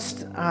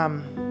just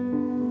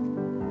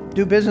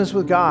do business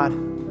with God.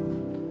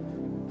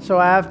 So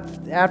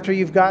after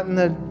you've gotten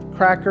the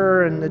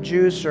cracker and the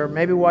juice, or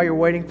maybe while you're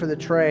waiting for the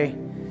tray,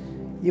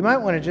 you might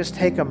want to just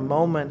take a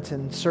moment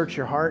and search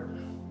your heart.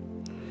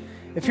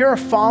 If you're a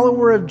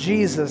follower of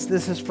Jesus,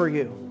 this is for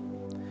you.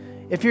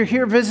 If you're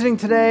here visiting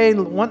today,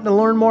 wanting to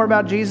learn more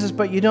about Jesus,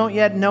 but you don't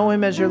yet know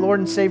him as your Lord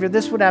and Savior,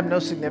 this would have no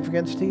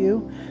significance to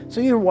you. So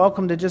you're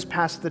welcome to just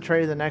pass the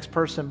tray to the next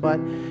person. But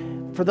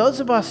for those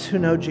of us who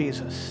know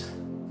Jesus,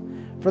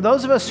 for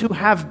those of us who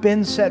have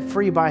been set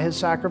free by his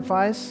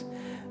sacrifice,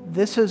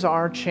 this is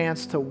our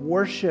chance to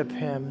worship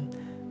him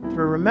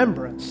through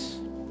remembrance.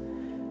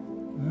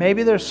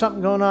 Maybe there's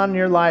something going on in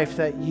your life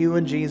that you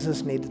and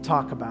Jesus need to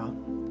talk about.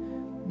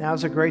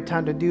 Now's a great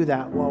time to do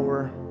that while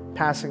we're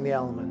passing the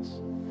elements.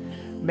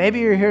 Maybe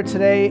you're here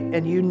today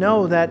and you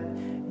know that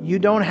you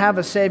don't have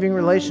a saving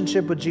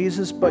relationship with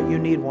Jesus, but you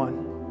need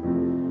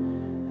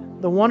one.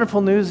 The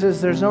wonderful news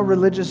is there's no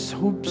religious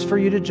hoops for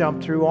you to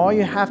jump through. All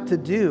you have to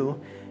do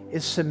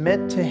is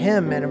submit to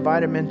him and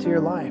invite him into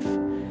your life.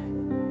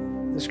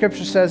 The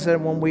scripture says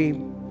that when we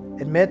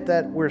admit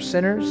that we're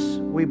sinners,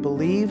 we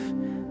believe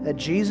that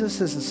Jesus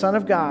is the Son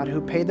of God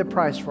who paid the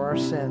price for our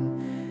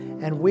sin,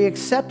 and we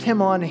accept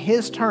him on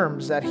his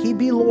terms, that he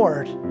be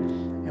Lord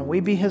and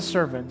we be his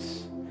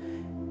servants.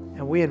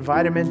 And we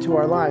invite him into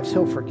our lives.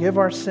 He'll forgive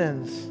our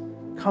sins,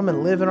 come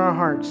and live in our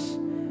hearts,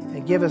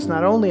 and give us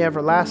not only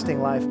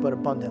everlasting life, but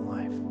abundant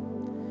life.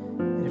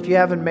 And if you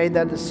haven't made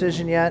that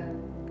decision yet,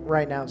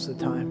 right now's the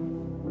time.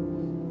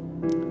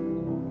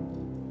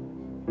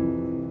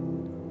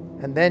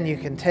 And then you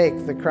can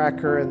take the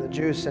cracker and the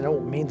juice and it will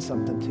mean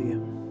something to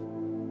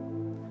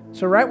you.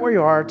 So right where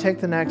you are, take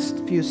the next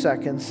few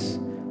seconds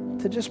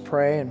to just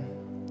pray and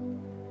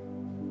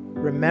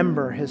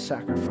remember his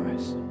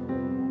sacrifice.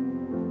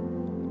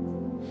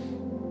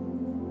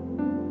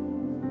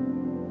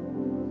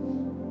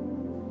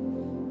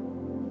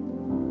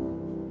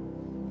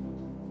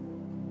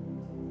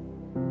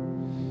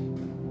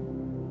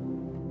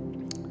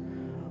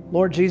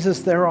 Lord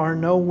Jesus, there are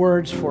no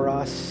words for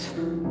us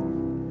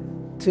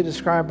to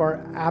describe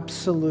our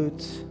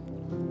absolute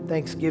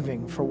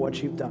thanksgiving for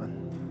what you've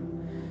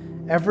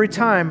done. Every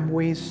time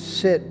we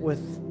sit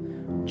with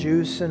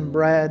juice and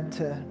bread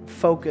to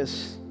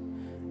focus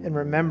and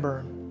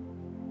remember,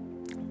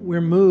 We're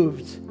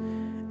moved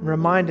and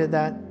reminded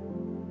that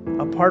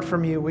apart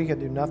from you, we could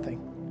do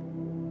nothing.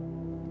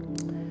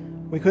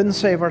 We couldn't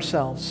save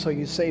ourselves, so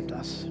you saved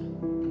us.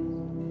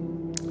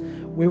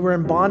 We were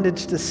in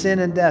bondage to sin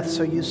and death,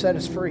 so you set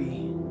us free.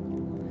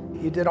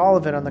 You did all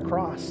of it on the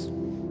cross.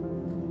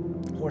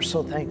 We're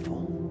so thankful.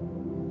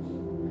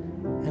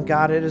 And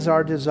God, it is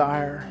our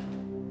desire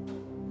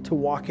to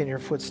walk in your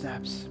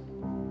footsteps.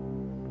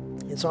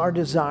 It's our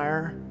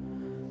desire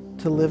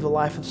to live a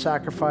life of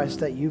sacrifice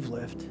that you've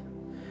lived.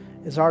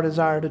 It's our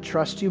desire to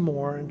trust you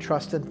more and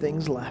trust in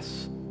things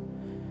less.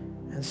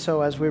 And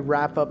so as we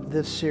wrap up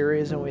this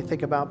series and we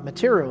think about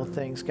material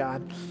things,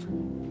 God,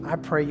 I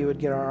pray you would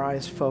get our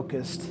eyes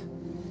focused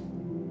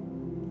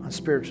on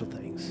spiritual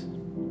things.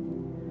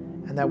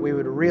 And that we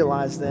would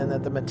realize then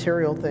that the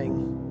material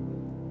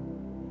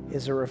thing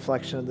is a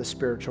reflection of the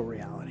spiritual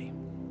reality.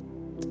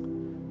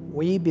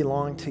 We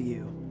belong to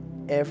you,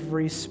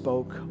 every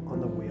spoke on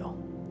the wheel.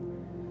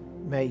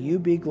 May you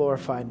be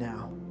glorified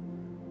now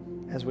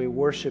as we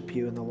worship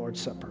you in the Lord's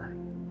Supper.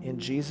 In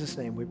Jesus'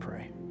 name we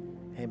pray.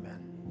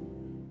 Amen.